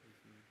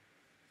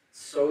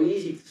 So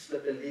easy to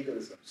slip in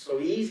legalism.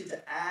 So easy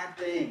to add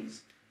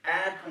things,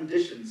 add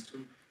conditions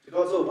to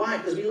God's will. Why?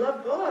 Because we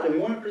love God and we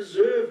want to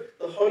preserve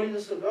the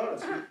holiness of God. And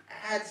so we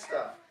add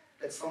stuff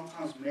that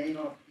sometimes may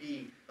not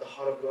be the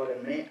heart of God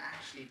and may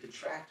actually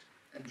detract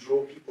and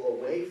draw people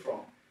away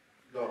from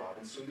God.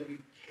 And so we've got to be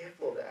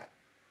careful of that.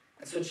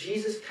 And so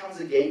Jesus comes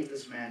again to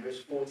this man, verse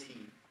 14.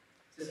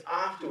 He says,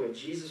 afterward,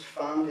 Jesus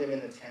found him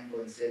in the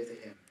temple and said to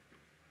him,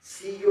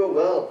 "See, you are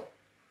well.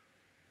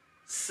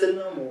 Sin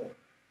no more,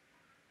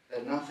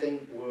 that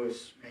nothing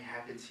worse may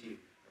happen to you."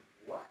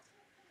 What?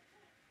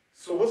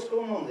 So what's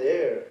going on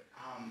there?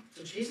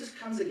 So Jesus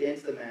comes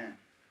against the man.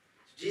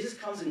 So Jesus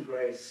comes in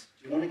grace.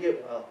 Do you want to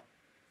get well?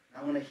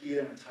 And I want to heal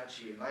him and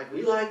touch you. Like,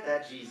 we like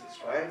that Jesus,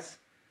 right?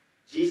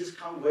 Jesus,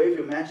 come wave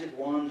your magic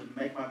wand and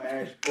make my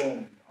marriage,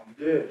 boom, I'm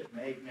good.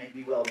 Make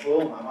me well,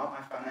 boom, I'm out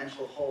my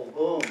financial hole,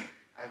 boom.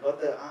 I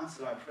got the answer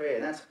to my prayer.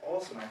 And that's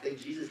awesome. I think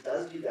Jesus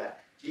does do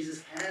that.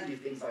 Jesus can do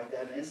things like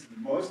that in an instant.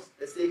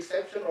 It's the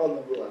exception rather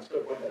than the rule. I'm just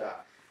going to point that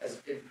out.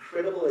 As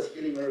incredible as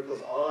healing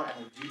miracles are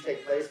and do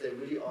take place, they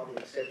really are the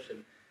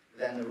exception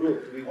than the rule.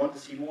 Do we want to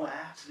see more?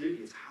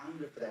 Absolutely. It's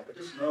hunger for that. But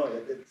just know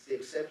that it's the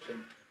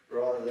exception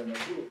rather than the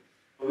rule.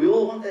 But we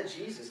all want that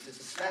Jesus to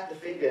snap the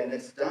finger and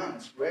it's done.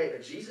 It's great.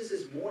 But Jesus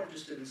is more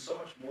interested in so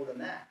much more than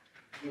that.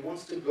 He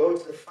wants to go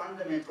to the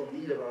fundamental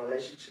need of our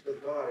relationship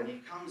with God. And he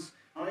comes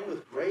not only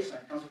with grace, and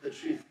he comes with the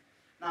truth.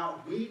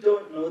 Now, we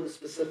don't know the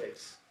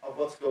specifics of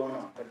what's going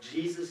on, but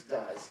Jesus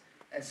does.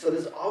 And so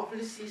there's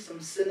obviously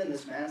some sin in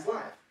this man's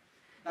life.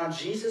 Now,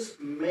 Jesus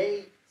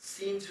may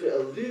seem to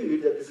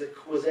allude that there's a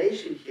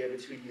causation here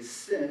between his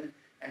sin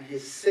and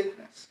his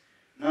sickness.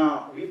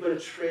 Now, we've got to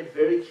tread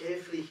very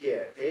carefully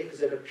here, okay?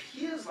 Because it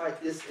appears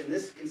like this, in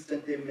this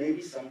instant, there may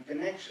be some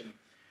connection.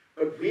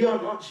 But we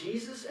are not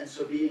Jesus, and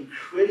so be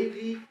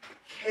incredibly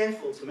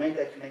careful to make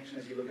that connection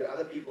as you look at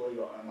other people in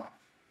your own life.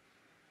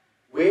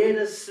 Where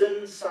does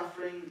sin,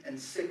 suffering, and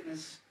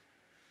sickness,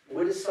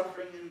 where does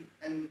suffering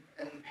and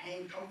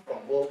pain come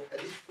from? Well,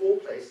 at least 4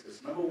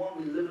 places. Number one,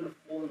 we live in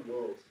a fallen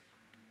world.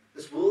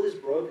 This world is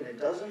broken. It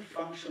doesn't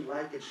function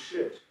like it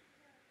should.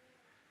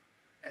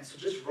 And so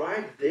just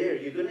right there,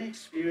 you're going to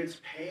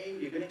experience pain,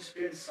 you're going to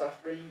experience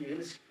suffering, you're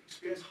going to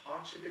experience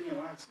hardship in your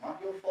life. It's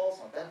not your fault, it's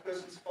not that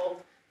person's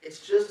fault.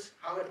 It's just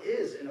how it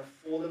is in a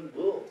fallen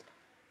world.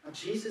 Now,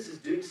 Jesus is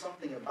doing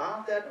something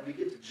about that, and we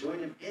get to join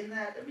him in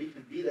that, and we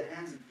can be the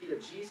hands and feet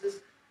of Jesus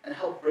and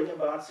help bring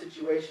about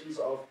situations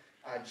of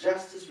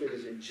justice where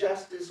there's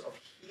injustice, of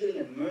healing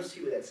and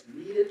mercy where that's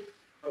needed.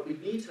 But we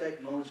need to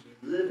acknowledge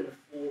we live in a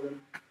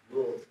fallen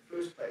world.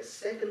 First place.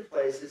 Second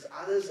place is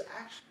others'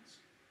 actions.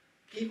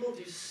 People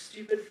do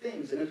stupid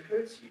things, and it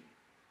hurts you.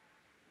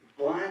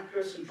 A blind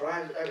person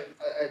drives,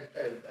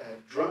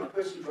 a drunk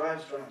person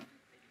drives drunk,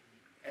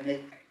 and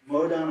they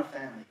mow down a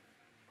family.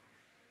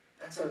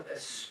 That's a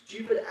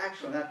stupid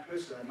action on that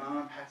person that now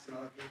impacts on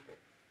other people.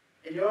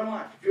 In your own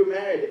life, if you're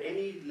married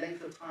any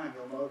length of time,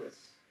 you'll know this,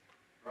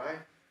 right?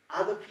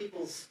 Other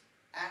people's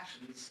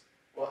actions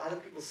or other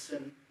people's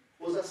sin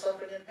cause us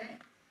suffering and pain.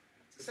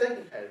 It's the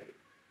second category.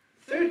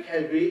 The third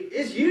category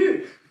is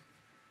you.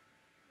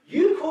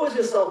 You cause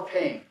yourself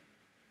pain,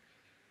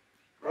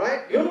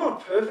 right? You're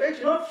not perfect.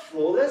 You're not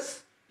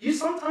flawless. You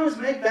sometimes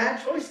make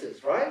bad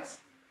choices, right?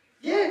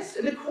 Yes,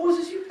 and it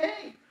causes you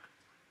pain.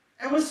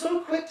 And we're so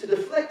quick to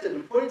deflect it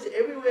and point it to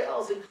everywhere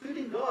else,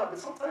 including God. But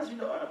sometimes we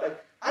don't.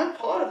 Like, I'm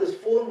part of this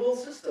fallen world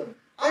system.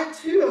 I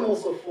too am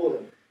also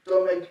fallen.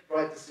 Don't make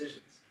right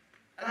decisions.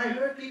 And I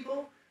hurt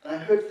people, and I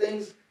hurt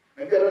things.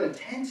 Maybe I don't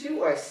intend to,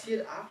 or I see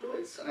it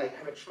afterwards, and I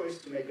have a choice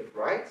to make it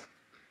right.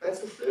 That's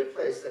the third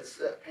place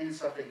that pain and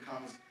suffering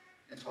comes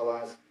into our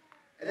lives.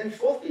 And then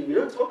fourthly, we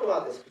don't talk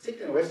about this,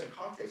 particularly in a Western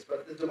context,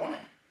 but the demonic.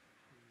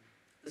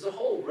 There's a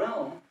whole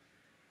realm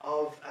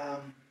of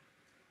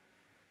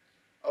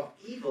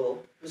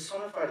evil,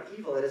 personified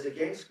evil, that is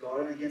against God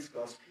and against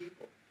God's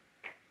people.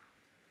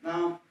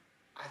 Now,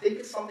 I think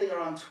it's something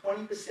around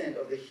 20%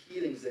 of the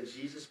healings that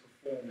Jesus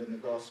performed in the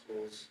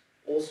Gospels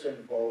also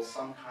involves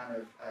some kind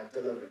of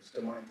deliverance,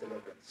 demonic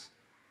deliverance.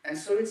 And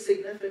so it's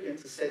significant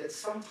to say that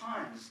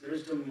sometimes there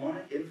is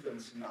demonic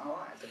influence in our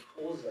lives that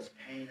causes us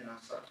pain and our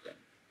suffering.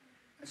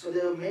 And so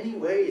there are many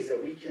ways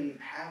that we can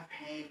have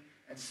pain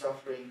and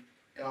suffering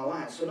in our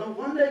lives. So no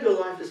wonder your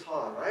life is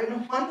hard, right?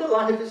 No wonder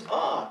life is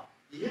hard.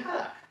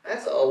 Yeah,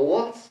 that's a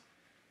lot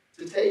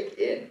to take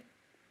in.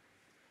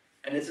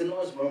 And it's in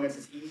those moments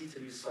it's easy to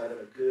lose sight of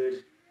a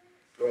good,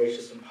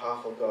 gracious, and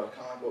powerful God,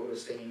 kind of like what we were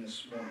singing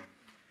this morning.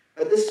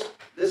 But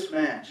this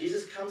man,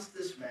 Jesus comes to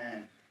this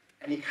man,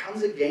 and he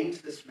comes again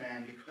to this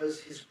man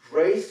because his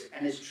grace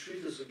and his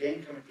truth is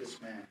again coming to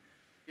this man.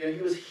 You know,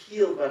 he was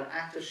healed by an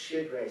act of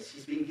sheer grace.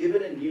 He's been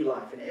given a new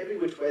life in every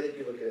which way that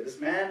you look at it.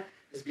 This man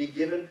has been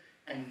given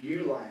a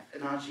new life.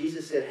 And now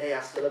Jesus said, hey,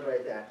 I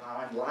celebrate that.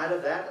 Now, in light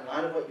of that, in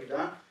light of what you've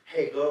done,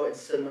 hey, go and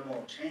sin no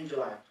more. Change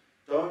your life.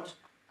 Don't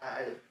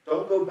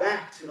go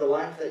back to the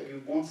life that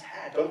you once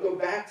had. Don't go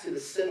back to the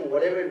sin or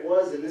whatever it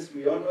was in this.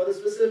 We don't know the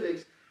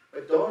specifics,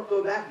 but don't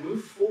go back.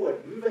 Move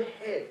forward. Move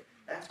ahead.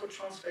 That's what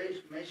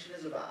transformation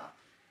is about.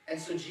 And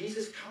so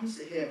Jesus comes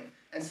to him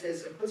and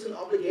says, and puts an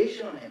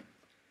obligation on him.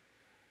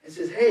 And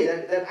says, hey,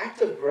 that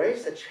act of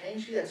grace that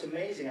changed you, that's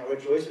amazing. I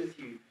rejoice with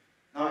you.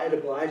 Now it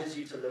obliges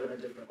you to live in a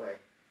different way.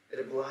 It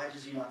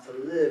obliges you not to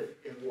live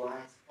in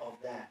light of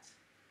that.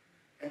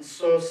 And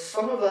so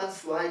some of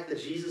us like the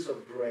Jesus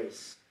of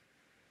grace.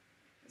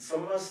 And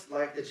some of us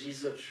like the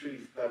Jesus of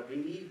truth. But we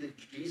need the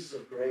Jesus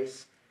of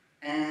grace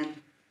and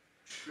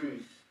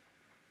truth.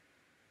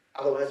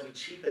 Otherwise, we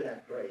cheapen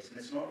that grace, and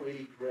it's not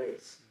really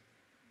grace.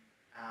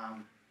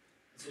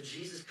 So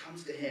Jesus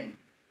comes to him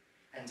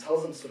and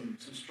tells him some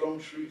strong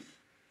truth.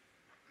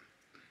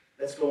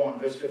 Let's go on,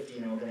 verse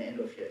 15, and we're going to end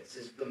off here. It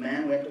says, the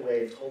man went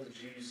away and told the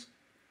Jews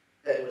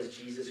that it was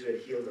Jesus who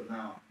had healed him.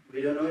 Now,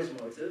 we don't know his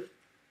motive.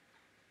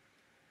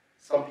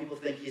 Some people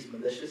think he's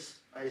malicious.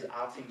 He's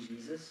outing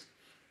Jesus.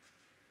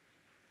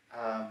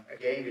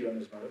 Again, we don't know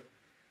his motive.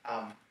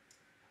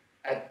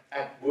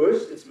 At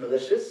worst, it's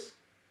malicious.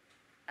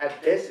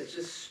 At best, it's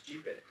just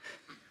stupid.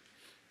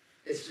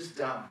 It's just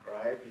dumb,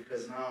 right?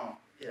 Because now,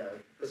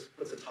 this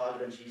puts a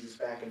target on Jesus'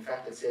 back. In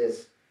fact, it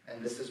says,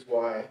 and this is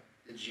why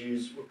the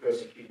Jews were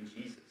persecuting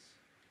Jesus,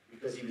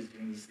 because he was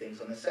doing these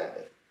things on the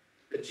Sabbath.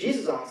 But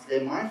Jesus answered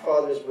them, my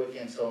Father is working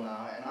until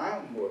now, and I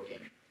am working.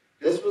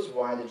 This was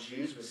why the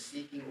Jews were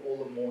seeking all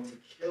the more to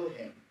kill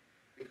him,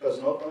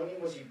 because not only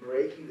was he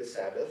breaking the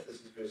Sabbath, this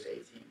is verse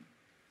 18,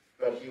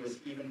 but he was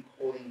even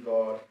calling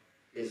God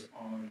his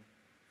own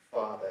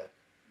Father,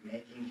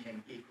 making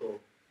him equal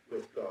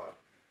with God.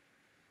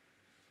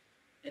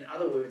 In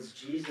other words,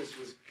 Jesus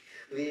was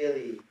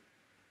clearly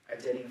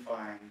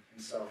identifying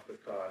himself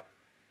with God.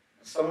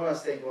 Some of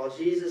us think, well,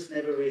 Jesus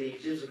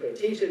was a great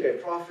teacher, a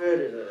great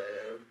prophet,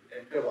 an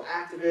incredible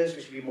activist,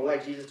 we should be more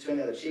like Jesus, turn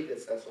the other cheek,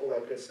 that's all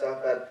that good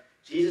stuff. But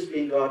Jesus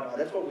being God, no,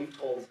 that's what we've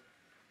told,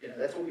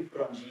 that's what we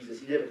put on Jesus.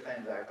 He never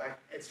claimed that.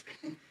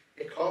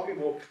 It can't be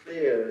more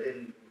clear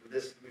in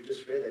this, we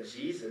just read that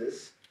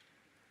Jesus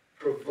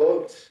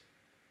provoked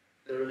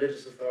the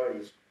religious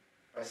authorities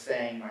by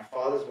saying, my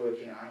Father's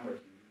working, I'm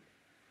working.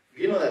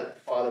 You know that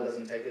the Father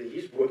doesn't take it.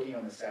 He's working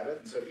on the Sabbath,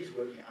 and so if he's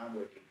working, I'm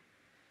working.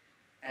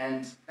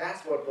 And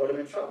that's what got him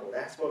in trouble.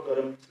 That's what got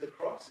him to the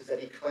cross, is that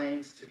he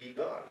claimed to be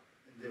God.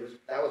 And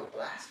that was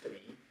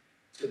blasphemy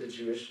to the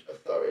Jewish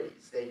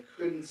authorities. They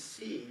couldn't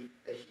see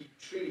that he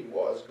truly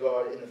was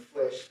God in the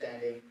flesh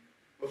standing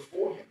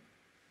before him.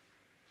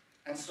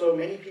 And so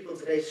many people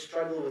today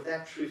struggle with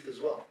that truth as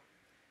well.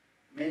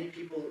 Many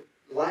people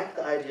like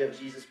the idea of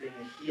Jesus being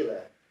a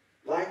healer,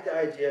 like the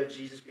idea of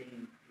Jesus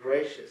being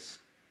gracious,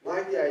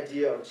 like the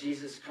idea of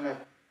Jesus kind of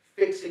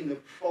fixing the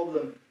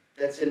problem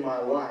that's in my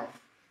life,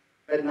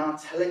 but now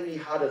telling me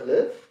how to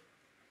live,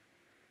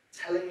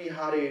 telling me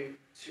how to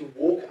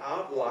walk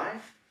out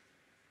life,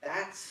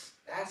 that's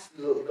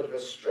a little bit of a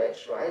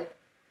stretch, right?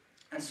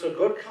 And so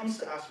God comes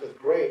to us with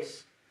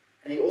grace,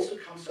 and he also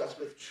comes to us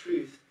with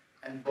truth,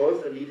 and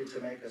both are needed to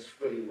make us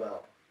fully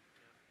well.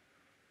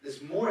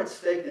 There's more at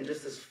stake than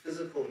just this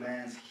physical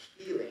man's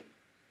healing.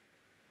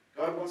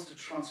 God wants to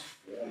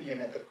transform him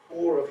at the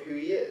core of who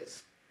he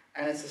is.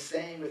 And it's the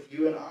same with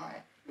you and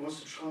I. He wants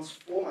to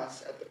transform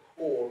us at the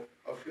core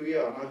of who we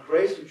are. Now,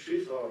 grace and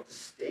truth are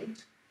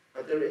distinct,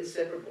 but they're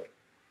inseparable.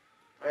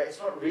 Right? It's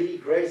not really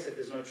grace if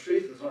there's no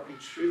truth. There's not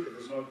really truth if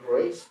there's no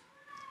grace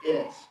in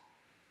it.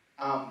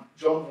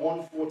 John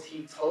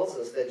 1:14 tells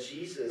us that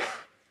Jesus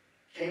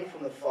came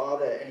from the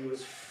Father and he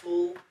was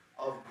full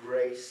of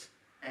grace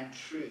and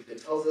truth.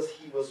 It tells us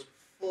he was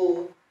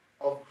full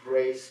of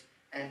grace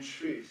and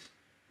truth.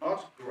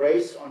 Not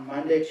grace on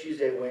Monday,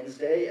 Tuesday,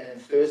 Wednesday, and then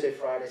Thursday,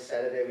 Friday,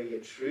 Saturday we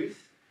get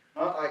truth.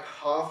 Not like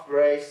half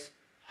grace,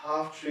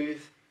 half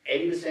truth,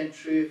 80%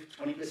 truth,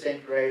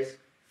 20% grace,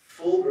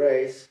 full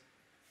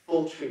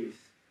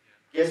truth.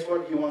 Guess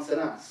what he wants in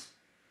us?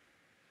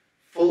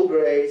 Full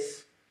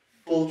grace,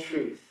 full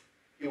truth.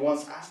 He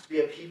wants us to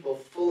be a people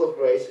full of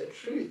grace and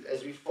truth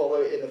as we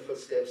follow in the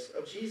footsteps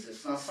of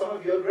Jesus. Now, some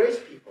of you are grace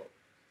people.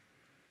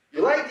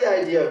 You like the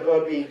idea of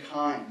God being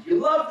kind. You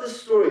love this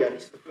story, at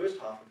least the first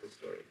half of the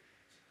story.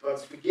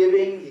 God's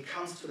forgiving. He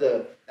comes to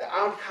the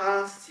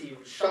outcasts. He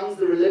shuns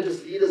the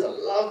religious leaders. I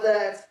love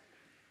that.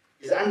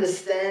 He's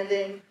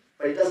understanding,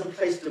 but he doesn't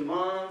place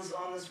demands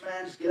on this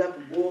man. Just get up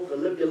and walk, or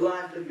live your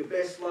life, live your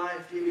best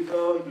life. Here we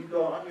go. You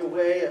go on your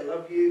way. I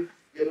love you.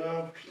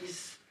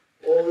 Peace,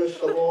 all the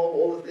shalom,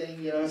 all the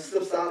thing.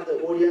 Slips out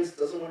the audience,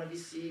 doesn't want to be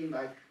seen.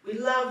 Like, we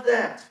love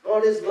that.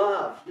 God is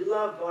love. You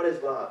love God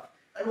is love.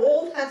 And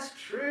all that's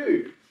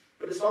true,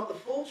 but it's not the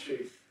full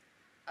truth.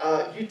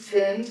 You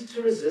tend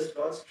to resist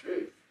God's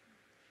truth.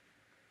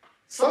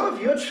 Some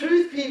of you are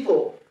truth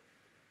people.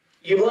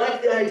 You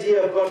like the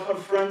idea of God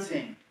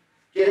confronting,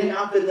 getting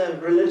up in the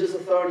religious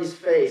authorities'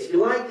 face. You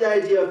like the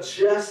idea of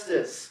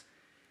justice.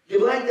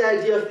 You like the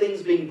idea of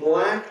things being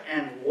black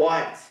and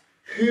white.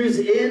 Who's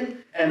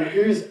in and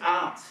who's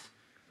out.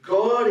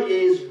 God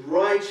is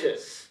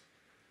righteous,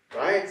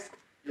 right?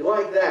 You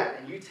like that,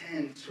 and you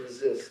tend to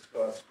resist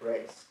God's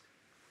grace.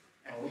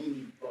 And we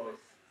need both.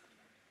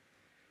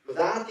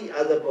 Without the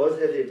other,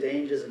 both have their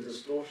dangers and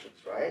distortions,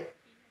 right?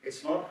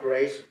 It's not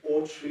grace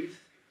or truth.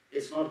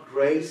 It's not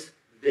grace,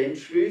 then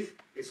truth.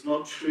 It's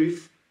not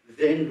truth,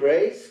 then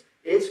grace.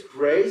 It's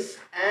grace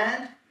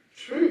and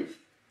truth.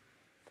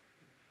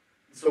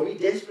 So we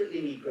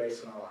desperately need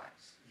grace in our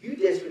lives. You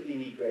desperately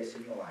need grace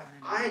in your life.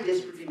 I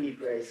desperately need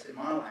grace in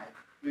my life.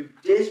 We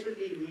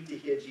desperately need to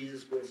hear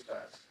Jesus' words to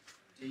us.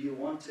 Do you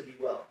want to be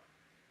well?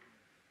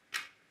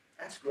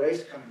 That's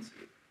grace coming to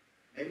you.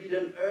 Maybe you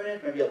didn't earn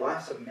it. Maybe your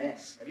life's a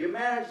mess. Maybe your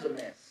marriage is a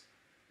mess.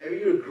 Maybe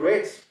you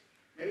regret.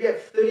 Maybe you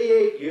have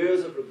 38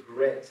 years of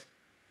regret.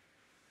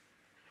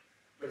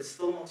 But it's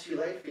still not too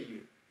late for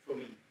you, for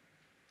me.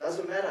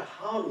 Doesn't matter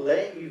how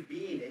lame you've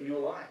been in your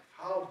life,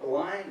 how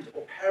blind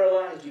or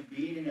paralyzed you've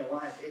been in your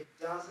life. It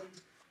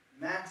doesn't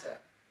matter.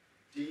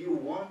 Do you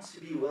want to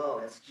be well?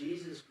 That's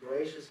Jesus'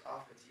 gracious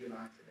offer to you and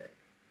I today.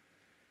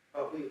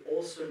 But we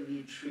also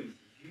need truth.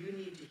 You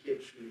need to hear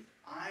truth.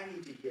 I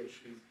need to hear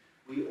truth.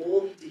 We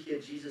all need to hear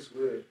Jesus'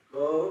 word.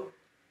 Go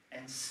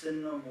and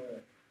sin no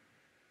more.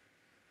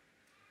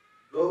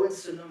 Go and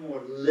sin no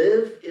more.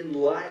 Live in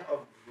light of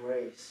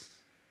grace.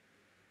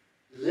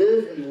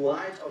 Live in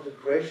light of the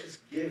gracious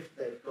gift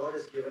that God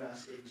has given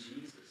us in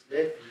Jesus.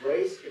 Let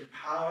grace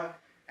empower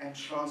and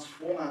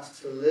transform us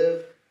to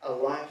live a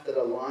life that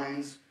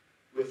aligns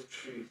with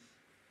truth.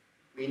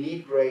 We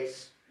need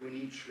grace. We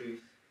need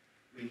truth.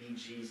 We need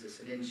Jesus.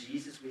 And in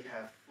Jesus we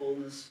have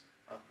fullness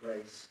of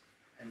grace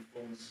and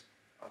fullness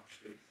of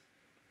truth.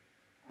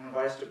 I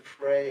invite us to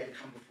pray and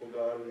come before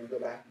God. We're going to go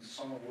back in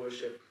song of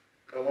worship.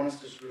 But I want us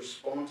to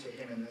respond to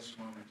Him in this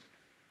moment.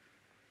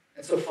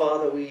 And so,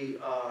 Father, we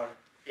are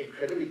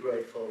incredibly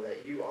grateful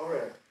that you are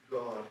a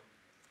God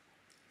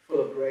full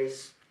of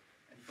grace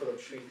and full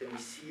of truth. And we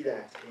see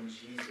that in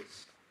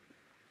Jesus.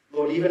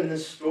 Lord, even in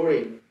this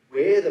story,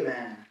 we're the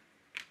man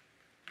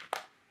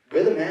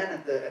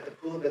at the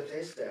pool of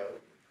Bethesda.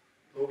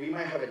 Lord, we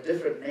might have a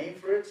different name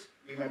for it.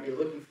 We might be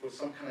looking for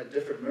some kind of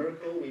different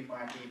miracle. We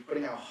might be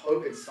putting our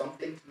hope in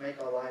something to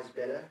make our lives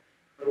better.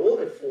 But all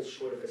that falls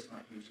short of it's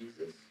not you,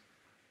 Jesus.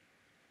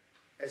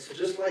 And so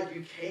just like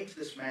you came to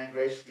this man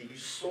graciously, you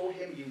saw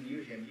him, you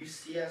knew him. You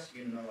see us,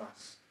 you know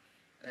us.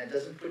 And it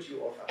doesn't put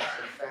you off us.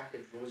 In fact,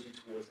 it draws you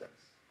towards us.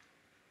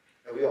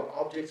 That we are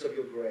objects of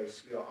your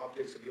grace. We are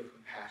objects of your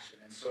compassion.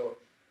 And so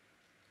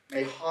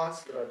may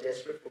hearts that are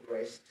desperate for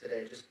grace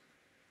today just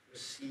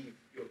receive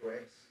your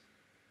grace.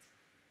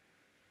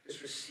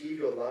 Just receive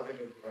your love and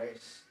your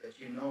grace. That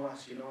you know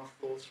us, you know our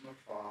thoughts from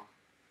afar.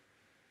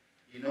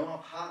 You know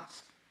our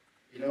past.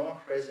 You know our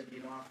present,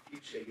 you know our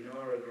future. You know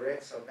our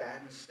regrets, our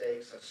bad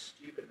mistakes, our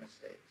stupid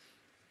mistakes.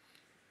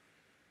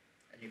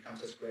 And you come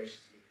to us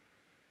graciously.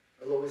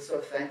 But Lord, we're so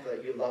thankful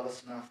that you love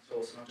us enough to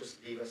also not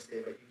just leave us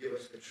there, but you give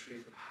us the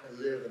truth of how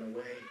to live in a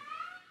way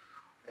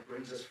that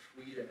brings us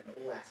freedom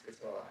in all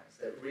aspects of our lives,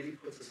 that really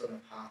puts us on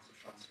the path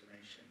of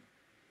transformation.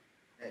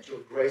 That your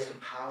grace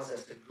empowers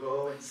us to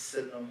go and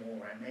sin no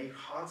more. And may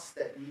hearts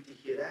that need to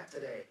hear that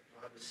today,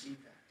 Lord, receive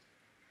that.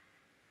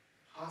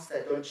 Hearts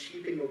that don't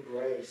cheapen your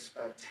grace,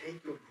 but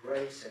take your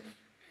grace and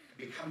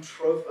become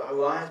trophies. Our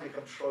lives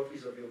become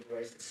trophies of your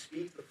grace that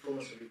speak the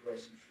fullness of your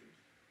grace and truth.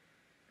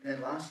 And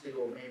then lastly,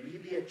 Lord, may we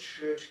be a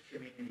church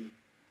community.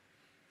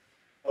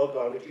 Oh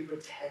God, would you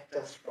protect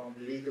us from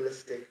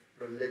legalistic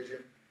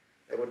religion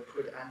that would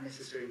put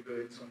unnecessary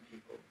burdens on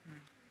people?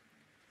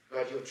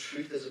 God, your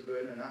truth is a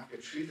burden enough.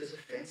 Your truth is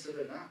offensive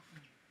enough.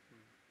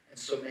 And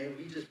so may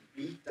we just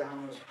beat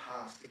down those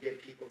paths to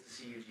get people to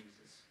see you, Jesus.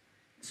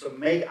 And so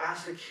make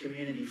us a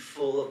community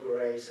full of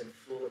grace and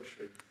full of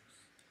truth.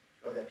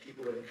 God, that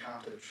people would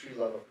encounter the true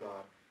love of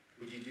God.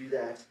 Would you do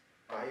that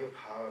by your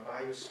power,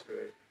 by your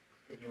Spirit?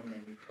 In your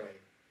name we pray.